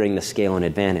does bring the scale and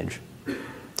advantage.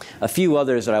 A few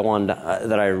others that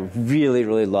I really,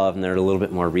 really love and that are a little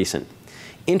bit more recent.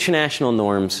 International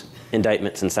norms,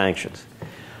 indictments, and sanctions.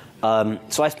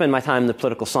 So I spend my time in the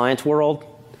political science world,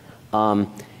 and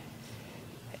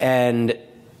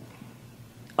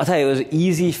I'll tell you, it was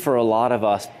easy for a lot of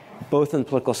us, both in the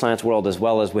political science world as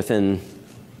well as within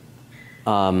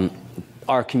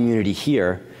our community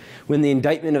here, when the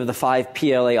indictment of the 5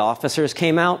 PLA officers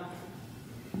came out.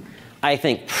 I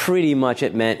think pretty much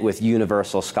it meant with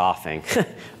universal scoffing.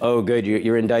 Oh, good,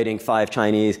 you're indicting 5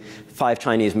 Chinese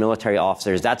military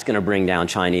officers. That's going to bring down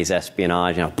Chinese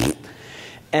espionage.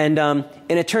 And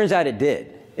it turns out it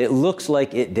did. It looks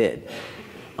like it did.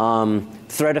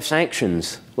 Threat of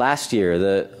sanctions last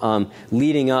year,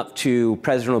 leading up to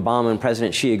President Obama and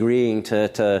President Xi agreeing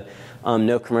to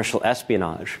no commercial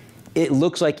espionage. It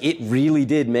looks like it really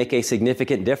did make a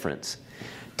significant difference,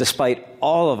 despite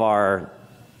all of our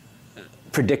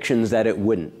predictions that it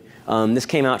wouldn't. This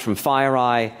came out from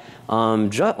FireEye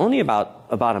only about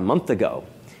a month ago.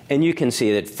 And you can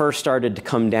see that it first started to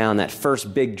come down. That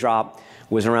first big drop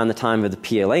was around the time of the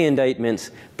PLA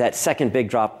indictments. That second big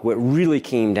drop, what really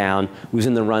came down, was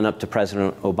in the run-up to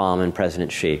President Obama and President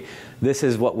Xi. This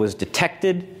is what was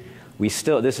detected.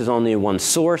 This is only one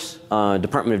source.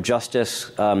 Department of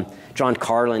Justice, John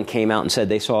Carlin came out and said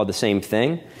they saw the same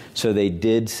thing. So they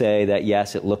did say that,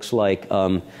 yes, it looks like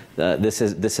this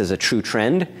is a true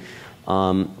trend.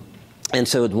 And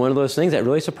so it's one of those things that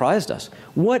really surprised us.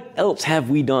 What else have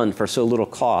we done for so little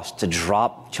cost to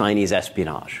drop Chinese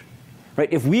espionage?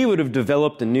 Right? If we would have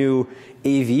developed a new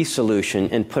AV solution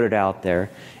and put it out there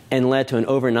and led to an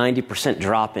over 90%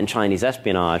 drop in Chinese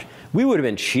espionage, we would have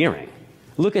been cheering.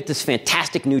 Look at this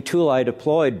fantastic new tool I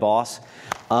deployed, boss.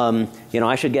 I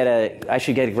should get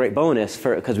a great bonus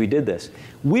because we did this.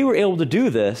 We were able to do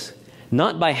this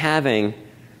not by having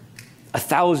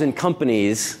 1,000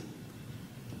 companies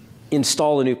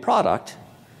install a new product,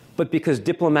 but because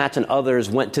diplomats and others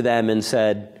went to them and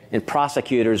said, and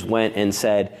prosecutors went and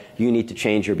said, you need to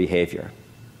change your behavior.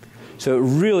 So it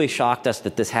really shocked us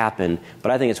that this happened,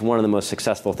 but I think it's one of the most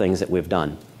successful things that we've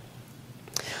done.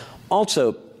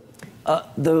 Also,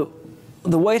 the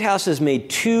White House has made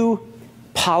 2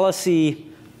 policy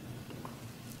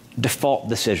default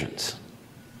decisions.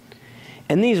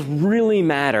 And these really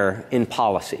matter in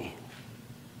policy.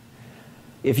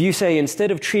 If you say,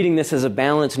 instead of treating this as a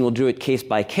balance and we'll do it case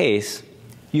by case,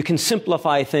 you can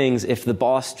simplify things if the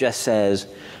boss just says,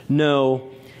 no,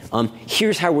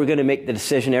 here's how we're going to make the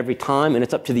decision every time, and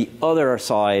it's up to the other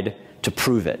side to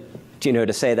prove it,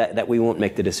 to say that we won't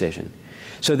make the decision.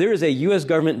 So there is a US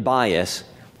government bias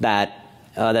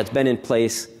that's been in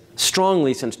place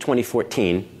strongly since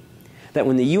 2014, that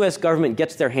when the US government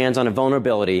gets their hands on a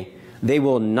vulnerability, they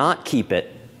will not keep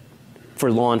it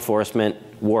for law enforcement,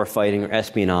 war fighting, or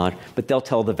espionage, but they'll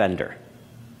tell the vendor.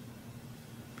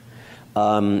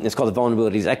 It's called the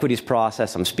Vulnerabilities Equities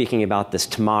Process. I'm speaking about this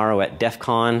tomorrow at DEF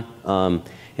CON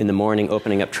in the morning,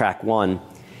 opening up track 1.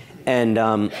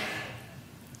 And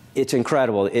it's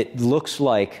incredible. It looks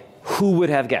like, who would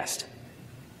have guessed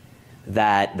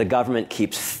that the government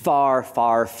keeps far,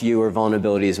 far fewer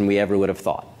vulnerabilities than we ever would have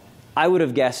thought? I would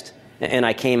have guessed, and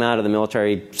I came out of the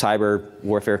military cyber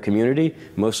warfare community,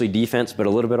 mostly defense, but a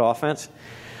little bit of offense.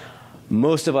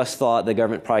 Most of us thought the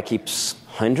government probably keeps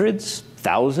hundreds,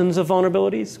 thousands of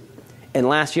vulnerabilities. And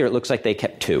last year, it looks like they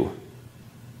kept 2.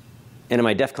 And in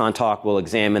my DEF CON talk, we'll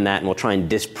examine that, and we'll try and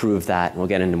disprove that, and we'll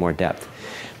get into more depth.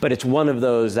 But it's one of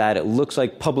those that it looks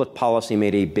like public policy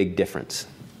made a big difference.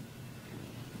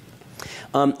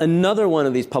 Another one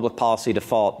of these public policy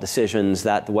default decisions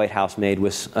that the White House made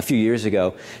was a few years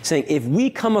ago, saying if we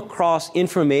come across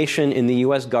information in the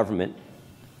US government,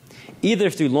 either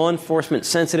through law enforcement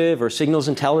sensitive or signals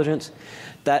intelligence,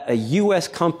 that a US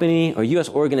company or US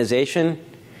organization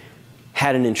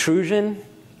had an intrusion,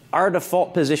 our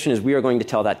default position is we are going to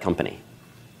tell that company.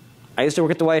 I used to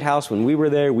work at the White House. When we were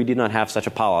there, we did not have such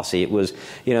a policy. It was,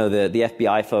 the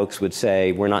FBI folks would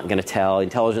say, we're not going to tell.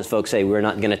 Intelligence folks say, we're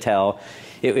not going to tell.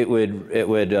 It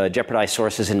would jeopardize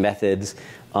sources and methods.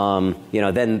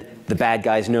 Then the bad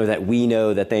guys know that we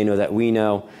know that they know that we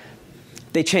know.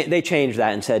 They changed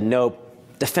that and said, nope,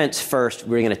 defense first,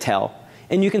 we're going to tell.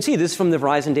 And you can see this from the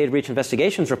Verizon Data Breach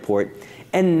Investigations report.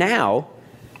 And now,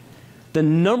 the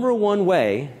 #1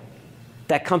 way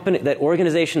that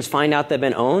organizations find out they've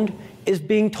been owned is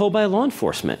being told by law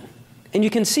enforcement. And you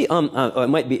can see,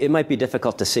 it might be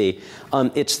difficult to see.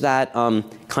 It's that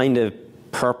kind of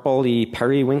purpley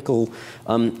periwinkle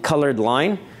colored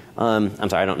line. I'm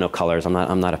sorry, I don't know colors. I'm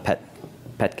not a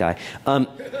pet guy.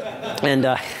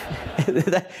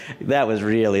 That was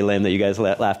really lame that you guys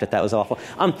laughed at. That was awful.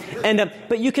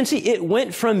 But you can see it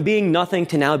went from being nothing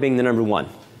to now being the #1.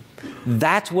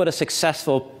 That's what a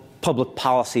successful public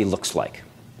policy looks like.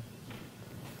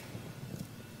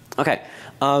 Okay,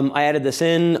 I added this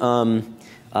in,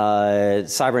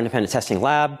 Cyber Independent Testing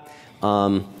Lab,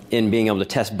 in being able to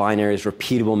test binaries,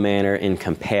 repeatable manner, and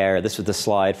compare. This was the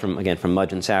slide from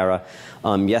Mudge and Sarah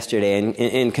yesterday,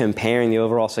 in comparing the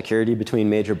overall security between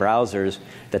major browsers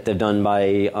that they've done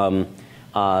by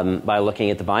looking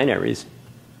at the binaries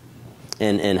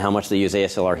and how much they use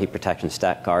ASLR, heap protection,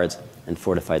 stack guards, and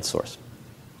fortified source.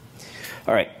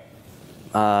 All right,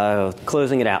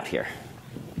 closing it out here.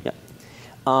 Yeah.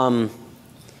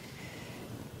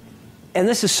 And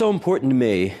this is so important to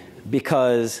me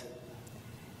because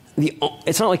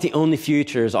it's not like the only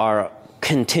futures are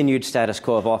continued status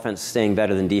quo of offense staying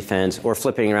better than defense or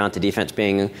flipping around to defense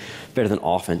being better than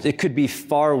offense. It could be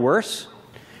far worse,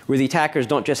 where the attackers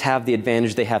don't just have the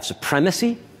advantage, they have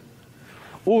supremacy.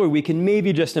 Or we can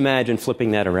maybe just imagine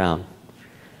flipping that around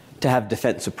to have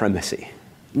defense supremacy.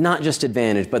 Not just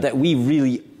advantage, but that we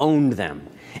really owned them.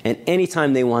 And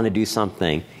anytime they want to do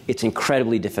something, it's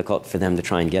incredibly difficult for them to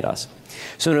try and get us.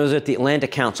 So when I was at the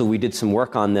Atlantic Council, we did some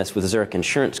work on this with Zurich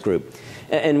Insurance Group.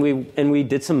 And we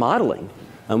did some modeling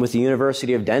with the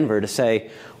University of Denver to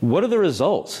say, what are the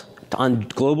results on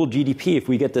global GDP if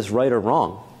we get this right or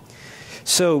wrong?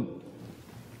 So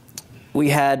we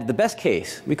had the best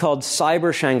case we called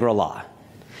Cyber Shangri-La.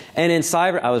 And in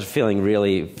cyber, I was feeling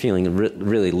really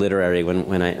literary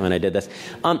when I did this.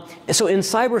 So in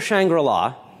Cyber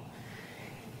Shangri-La,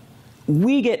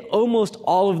 we get almost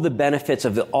all of the benefits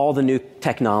of all the new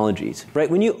technologies, right?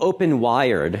 When you open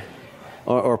Wired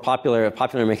or Popular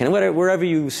Mechanics, wherever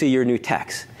you see your new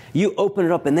techs, you open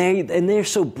it up and they're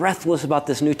so breathless about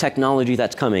this new technology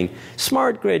that's coming.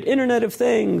 Smart grid, Internet of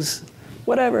Things,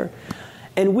 whatever.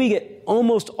 And we get get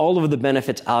almost all of the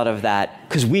benefits out of that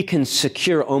because we can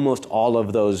secure almost all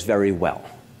of those very well.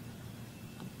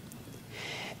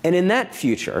 And in that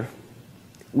future,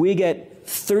 we get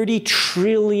 $30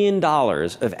 trillion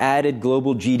of added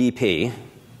global GDP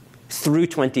through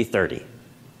 2030.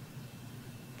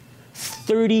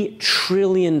 $30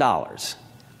 trillion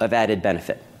of added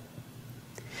benefit.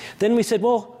 Then we said,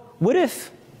 well, what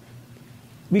if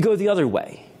we go the other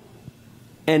way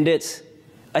and it's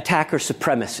attacker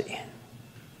supremacy?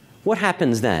 What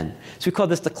happens then? So we call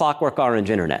this the Clockwork Orange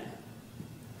Internet.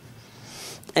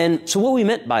 And so what we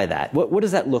meant by that, what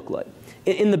does that look like?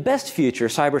 In the best future,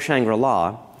 Cyber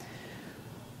Shangri-La,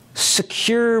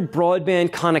 secure broadband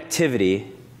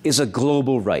connectivity is a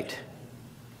global right.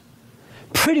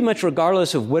 Pretty much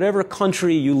regardless of whatever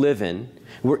country you live in,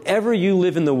 wherever you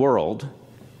live in the world,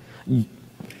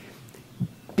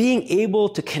 being able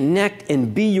to connect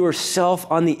and be yourself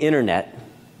on the internet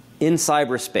in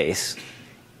cyberspace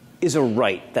is a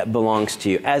right that belongs to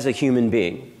you as a human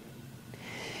being.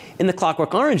 In the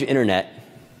Clockwork Orange Internet,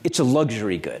 it's a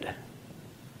luxury good.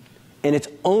 And it's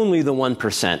only the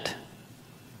 1%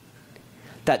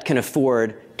 that can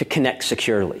afford to connect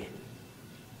securely.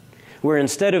 Where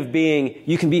instead of being,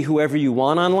 you can be whoever you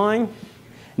want online,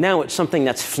 now it's something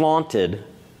that's flaunted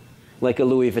like a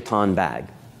Louis Vuitton bag.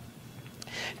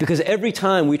 Because every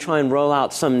time we try and roll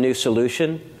out some new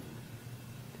solution,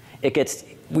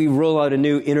 we roll out a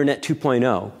new Internet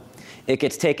 2.0, it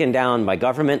gets taken down by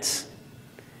governments,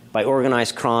 by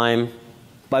organized crime,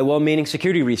 by well-meaning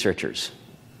security researchers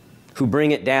who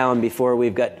bring it down before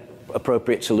we've got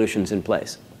appropriate solutions in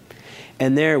place.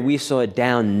 And there we saw it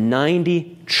down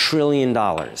 $90 trillion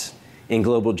in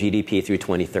global GDP through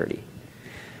 2030.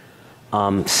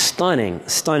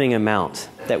 Stunning amount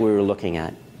that we were looking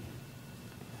at.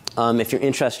 If you're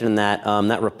interested in that,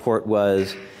 that report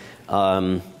was,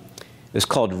 it was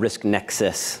called Risk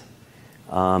Nexus,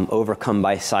 Overcome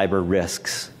by Cyber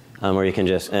Risks, where you can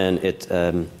just,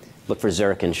 look for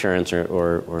Zurich Insurance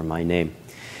or my name.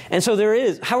 And so there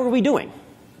is, how are we doing?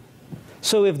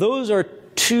 So if those are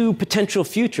two potential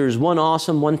futures, one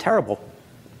awesome, one terrible,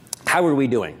 how are we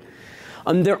doing?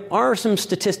 There are some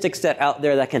statistics out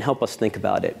there that can help us think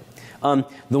about it.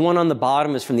 The one on the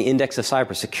bottom is from the Index of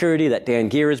Cybersecurity that Dan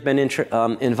Geer has been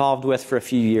involved with for a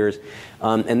few years,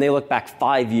 and they look back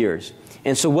 5 years.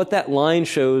 And so what that line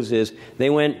shows is they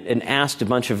went and asked a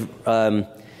bunch of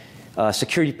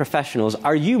security professionals,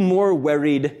 are you more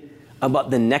worried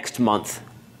about the next month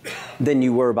than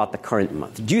you were about the current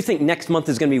month? Do you think next month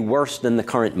is going to be worse than the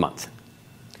current month?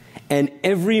 And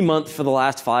every month for the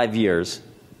last 5 years,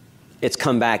 it's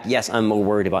come back, yes, I'm more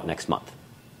worried about next month.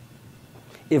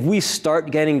 If we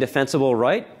start getting defensible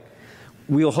right,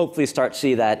 we'll hopefully start to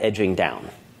see that edging down.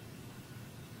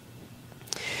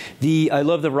 I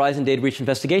love the Verizon Data Breach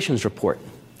Investigations report,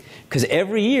 because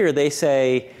every year they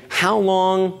say, how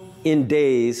long in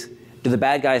days do the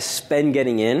bad guys spend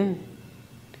getting in?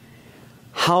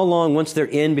 How long once they're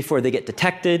in before they get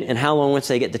detected, and how long once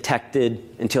they get detected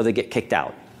until they get kicked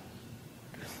out?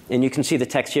 And you can see the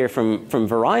text here from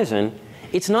Verizon.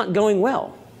 It's not going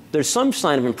well. There's some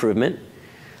sign of improvement,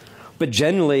 but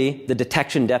generally the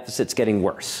detection deficit's getting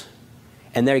worse.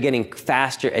 And they're getting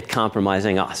faster at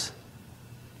compromising us.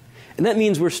 And that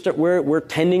means we're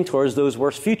tending towards those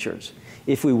worse futures.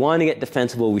 If we want to get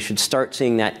defensible, we should start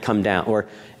seeing that come down. Or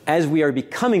as we are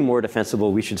becoming more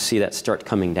defensible, we should see that start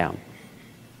coming down.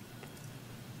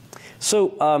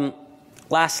 So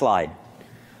last slide.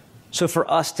 So for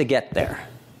us to get there.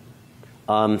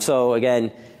 So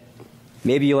again,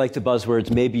 maybe you like the buzzwords,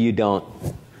 maybe you don't.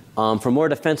 For more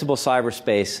defensible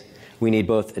cyberspace, we need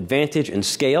both advantage and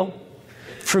scale.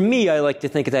 For me, I like to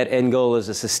think of that end goal as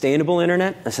a sustainable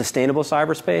internet, a sustainable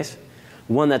cyberspace,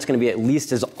 one that's going to be at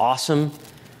least as awesome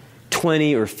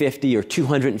 20 or 50 or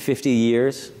 250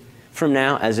 years from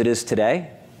now as it is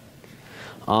today.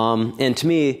 And to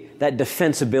me, that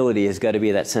defensibility has got to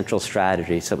be that central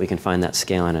strategy so that we can find that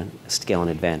scale and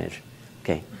advantage.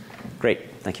 Okay, great.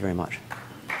 Thank you very much.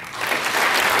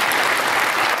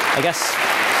 I guess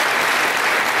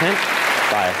 10?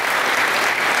 5.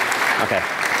 Okay.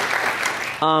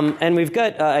 And we've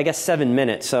got, I guess, 7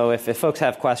 minutes. So if folks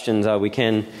have questions, we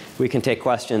can take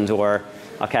questions, or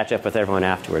I'll catch up with everyone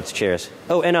afterwards. Cheers.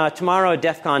 Oh, and tomorrow,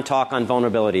 DEF CON talk on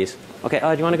vulnerabilities. Okay.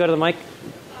 Do you want to go to the mic?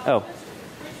 Oh.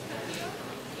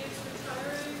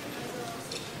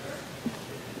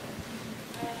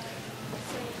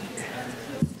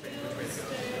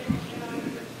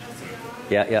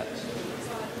 Yeah.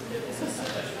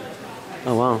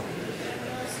 Oh, wow.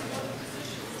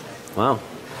 Wow.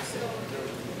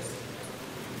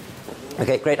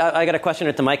 Okay, great. I got a question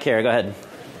at the mic here. Go ahead.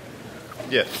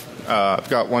 Yeah. I've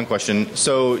got one question.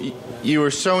 So you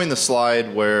were showing the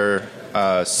slide where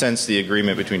since the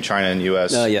agreement between China and the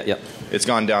U.S., it's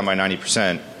gone down by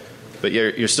 90%. But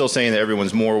you're still saying that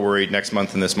everyone's more worried next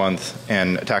month than this month,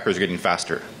 and attackers are getting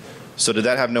faster. So did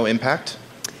that have no impact?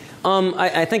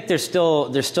 I think there's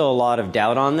still a lot of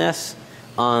doubt on this.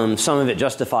 Some of it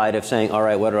justified of saying, all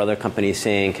right, what are other companies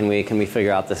saying? Can we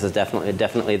figure out this is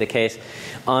definitely the case?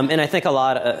 And I think a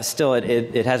lot still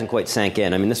it hasn't quite sank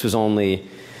in. I mean, this was only,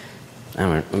 I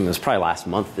don't know, it was probably last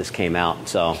month this came out.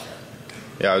 So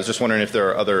yeah, I was just wondering if there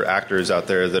are other actors out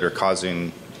there that are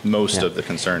causing most of the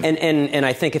concern. And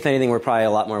I think if anything, we're probably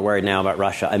a lot more worried now about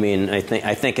Russia. I mean, I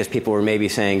think as people were maybe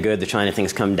saying, good, the China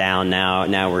thing's come down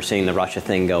now we're seeing the Russia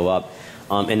thing go up.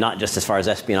 And not just as far as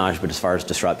espionage, but as far as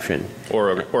disruption.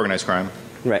 Or organized crime.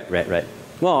 Right.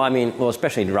 Well, I mean,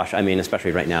 especially in Russia. I mean,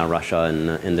 especially right now, Russia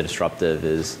and the disruptive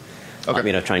is,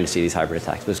 trying to see these hybrid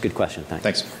attacks. But it's a good question.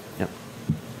 Thanks. Yeah.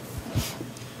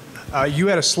 You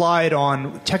had a slide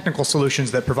on technical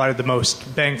solutions that provided the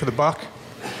most bang for the buck.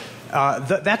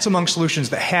 That's among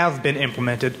solutions that have been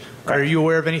implemented. Right. Are you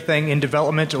aware of anything in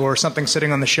development or something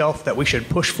sitting on the shelf that we should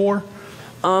push for?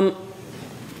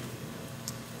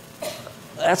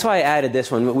 That's why I added this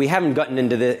one. We haven't gotten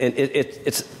into the.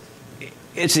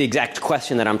 It's the exact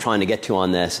question that I'm trying to get to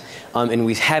on this, and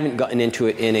we haven't gotten into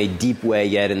it in a deep way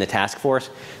yet in the task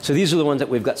force. So these are the ones that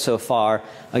we've got so far.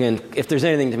 Again, if there's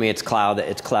anything to me, it's cloud.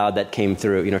 It's cloud that came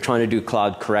through. Trying to do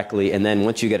cloud correctly, and then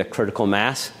once you get a critical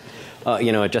mass,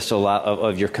 just a lot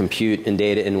of your compute and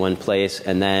data in one place,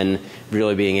 and then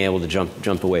really being able to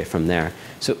jump away from there.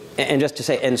 So, and just to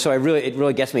say, and so it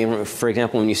really gets me, for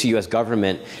example, when you see U.S.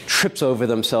 government trips over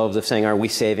themselves of saying, are we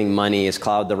saving money? Is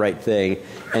cloud the right thing?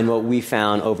 And what we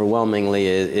found overwhelmingly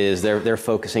is they're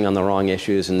focusing on the wrong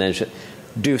issues, and then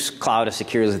do cloud as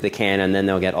secure as they can, and then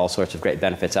they'll get all sorts of great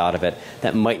benefits out of it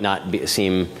that might not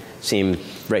seem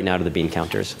right now to the bean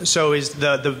counters. So is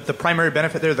the primary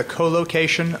benefit there the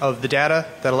co-location of the data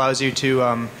that allows you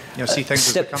to see things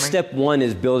as they're coming? Step one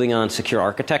is building on secure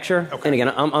architecture. Okay. And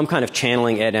again, I'm kind of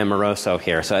channeling Ed Amoroso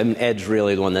here, so Ed's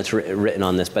really the one that's written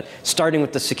on this. But starting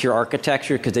with the secure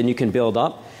architecture, because then you can build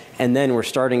up. And then we're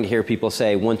starting to hear people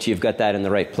say, once you've got that in the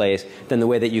right place, then the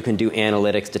way that you can do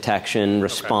analytics, detection,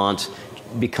 response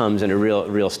becomes a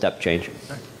real step change.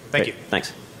 Okay. Thank you.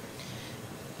 Thanks.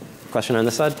 Question on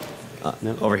this side?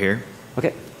 No? Over here.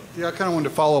 Okay. Yeah, I kind of wanted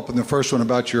to follow up on the first one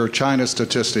about your China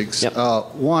statistics. Yep.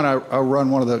 One, I run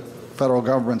one of the federal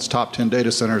government's top 10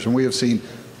 data centers, and we have seen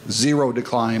zero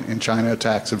decline in China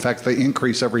attacks. In fact, they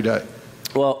increase every day.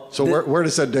 Well, so where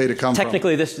does that data come from?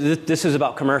 Technically, this is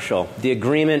about commercial. The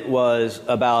agreement was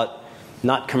about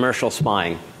not commercial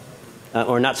spying,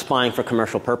 or not spying for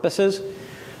commercial purposes.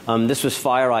 This was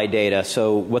FireEye data.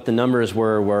 So what the numbers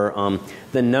were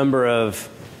the number of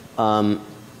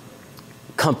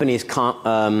companies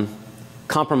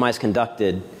compromise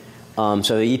conducted.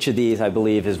 So each of these, I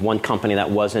believe, is one company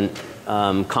that wasn't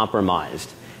compromised.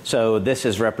 So this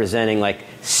is representing like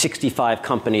 65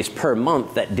 companies per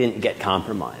month that didn't get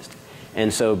compromised.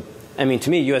 And so, I mean,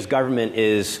 to me, U.S. government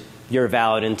is your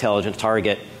valid intelligence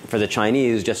target for the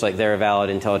Chinese, just like they're a valid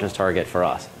intelligence target for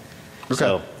us. Okay.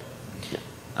 So,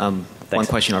 one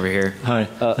question over here. Hi.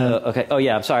 Okay. Oh,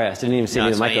 yeah, I'm sorry. I didn't even see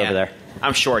the mic over there.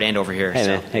 I'm short and over here. Hey, so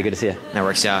man. Hey, good to see you. That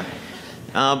works out.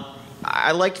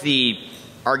 I liked the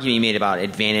argument you made about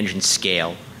advantage and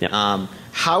scale. Yeah.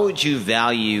 How would you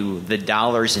value the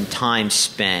dollars and time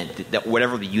spent, that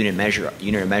whatever the unit of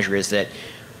measure is, that,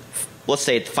 let's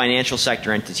say, the financial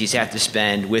sector entities have to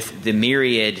spend with the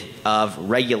myriad of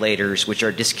regulators which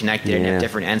are disconnected and have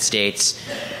different end states,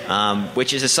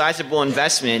 which is a sizable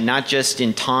investment, not just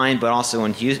in time, but also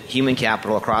in human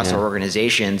capital across our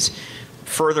organizations.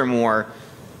 Furthermore,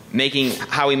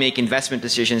 how we make investment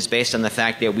decisions based on the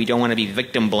fact that we don't want to be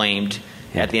victim blamed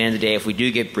at the end of the day if we do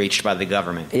get breached by the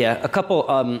government. Yeah, a couple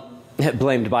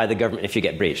blamed by the government if you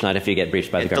get breached, not if you get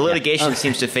breached by the government. The litigation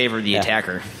seems to favor the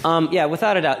attacker. Yeah,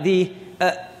 without a doubt.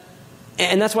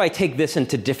 And that's why I take this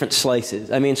into different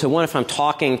slices. I mean, so one, if I'm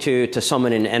talking to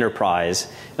someone in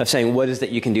enterprise of saying, what is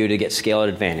that you can do to get scale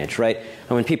advantage, right?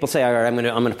 And when people say, all right, I'm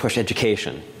going to push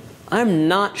education, I'm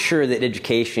not sure that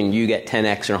education you get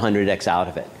 10x or 100x out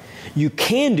of it. You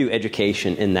can do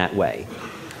education in that way.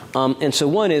 And so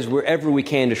one is wherever we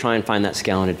can to try and find that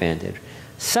scale and advantage.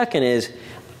 Second is,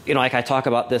 like I talk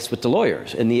about this with the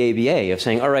lawyers in the ABA of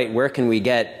saying, all right, where can we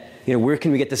get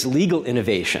this legal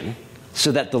innovation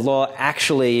so that the law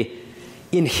actually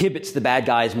inhibits the bad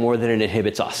guys more than it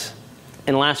inhibits us?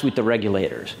 And last week, the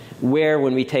regulators. Where,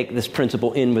 when we take this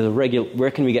principle in with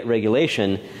where can we get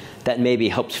regulation that maybe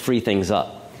helps free things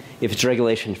up? If it's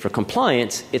regulation for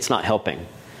compliance, it's not helping.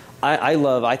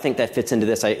 I think that fits into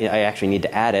this. I actually need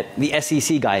to add it. The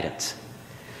SEC guidance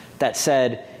that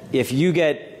said if you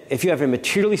have a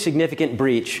materially significant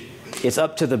breach, it's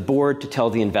up to the board to tell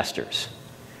the investors.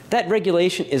 That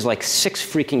regulation is like 6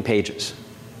 freaking pages.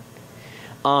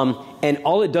 And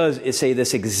all it does is say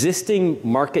this existing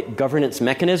market governance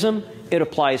mechanism, it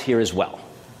applies here as well.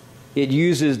 It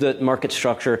uses the market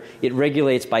structure. It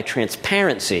regulates by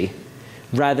transparency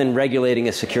rather than regulating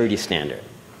a security standard.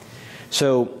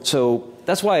 So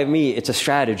that's why, to me, it's a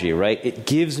strategy, right? It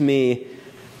gives me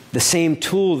the same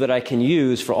tool that I can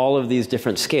use for all of these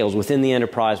different scales within the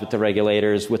enterprise, with the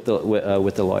regulators, with the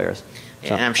lawyers.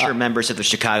 So, and I'm sure members of the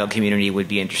Chicago community would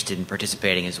be interested in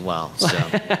participating as well. So.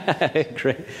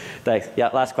 Great. Thanks. Yeah,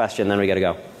 last question, then we got to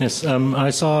go. Yes, I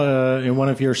saw in one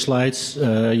of your slides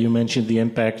you mentioned the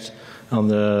impact on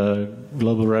the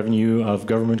global revenue of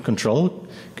government control.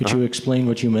 Could you explain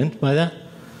what you meant by that?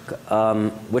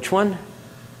 Which one?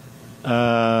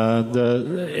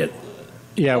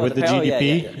 With the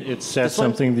GDP, it says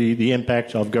something. The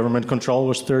impact of government control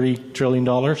was $30 trillion.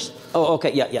 Oh,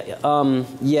 okay.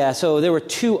 Yeah. So there were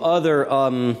 2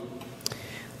 other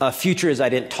futures I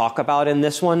didn't talk about in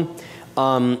this one.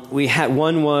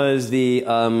 One was the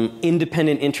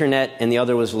independent internet, and the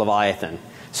other was Leviathan.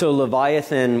 So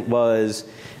Leviathan was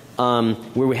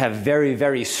where we have very,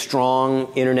 very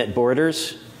strong internet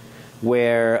borders,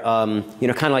 where kind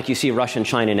of like you see Russia and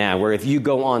China now, where if you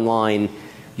go online,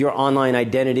 your online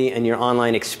identity and your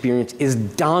online experience is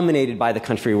dominated by the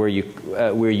country where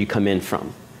you come in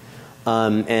from.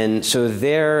 And so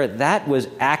that was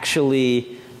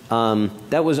actually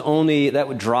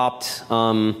that dropped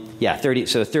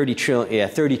 30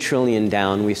 trillion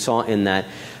down we saw in that.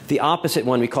 The opposite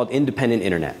one we called independent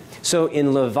internet. So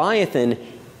in Leviathan,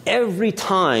 every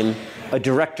time a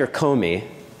director Comey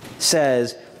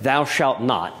says thou shalt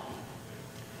not,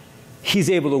 he's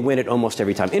able to win it almost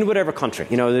every time, in whatever country.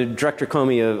 The director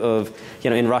Comey of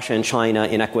in Russia and China,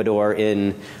 in Ecuador,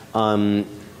 in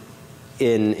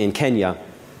Kenya,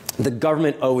 the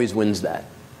government always wins that.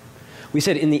 We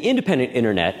said in the independent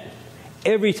internet,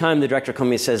 every time the director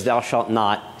Comey says thou shalt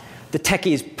not, the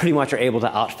techies pretty much are able to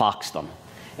outfox them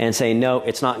and say, no,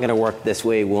 it's not going to work this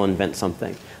way, we'll invent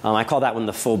something. I call that one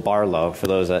the full Barlow, for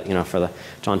those for the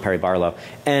John Perry Barlow.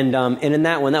 And in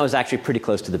that one, that was actually pretty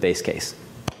close to the base case.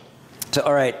 So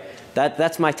all right,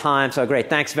 that's my time. So great,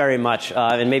 thanks very much,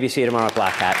 and maybe see you tomorrow at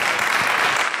Black Hat.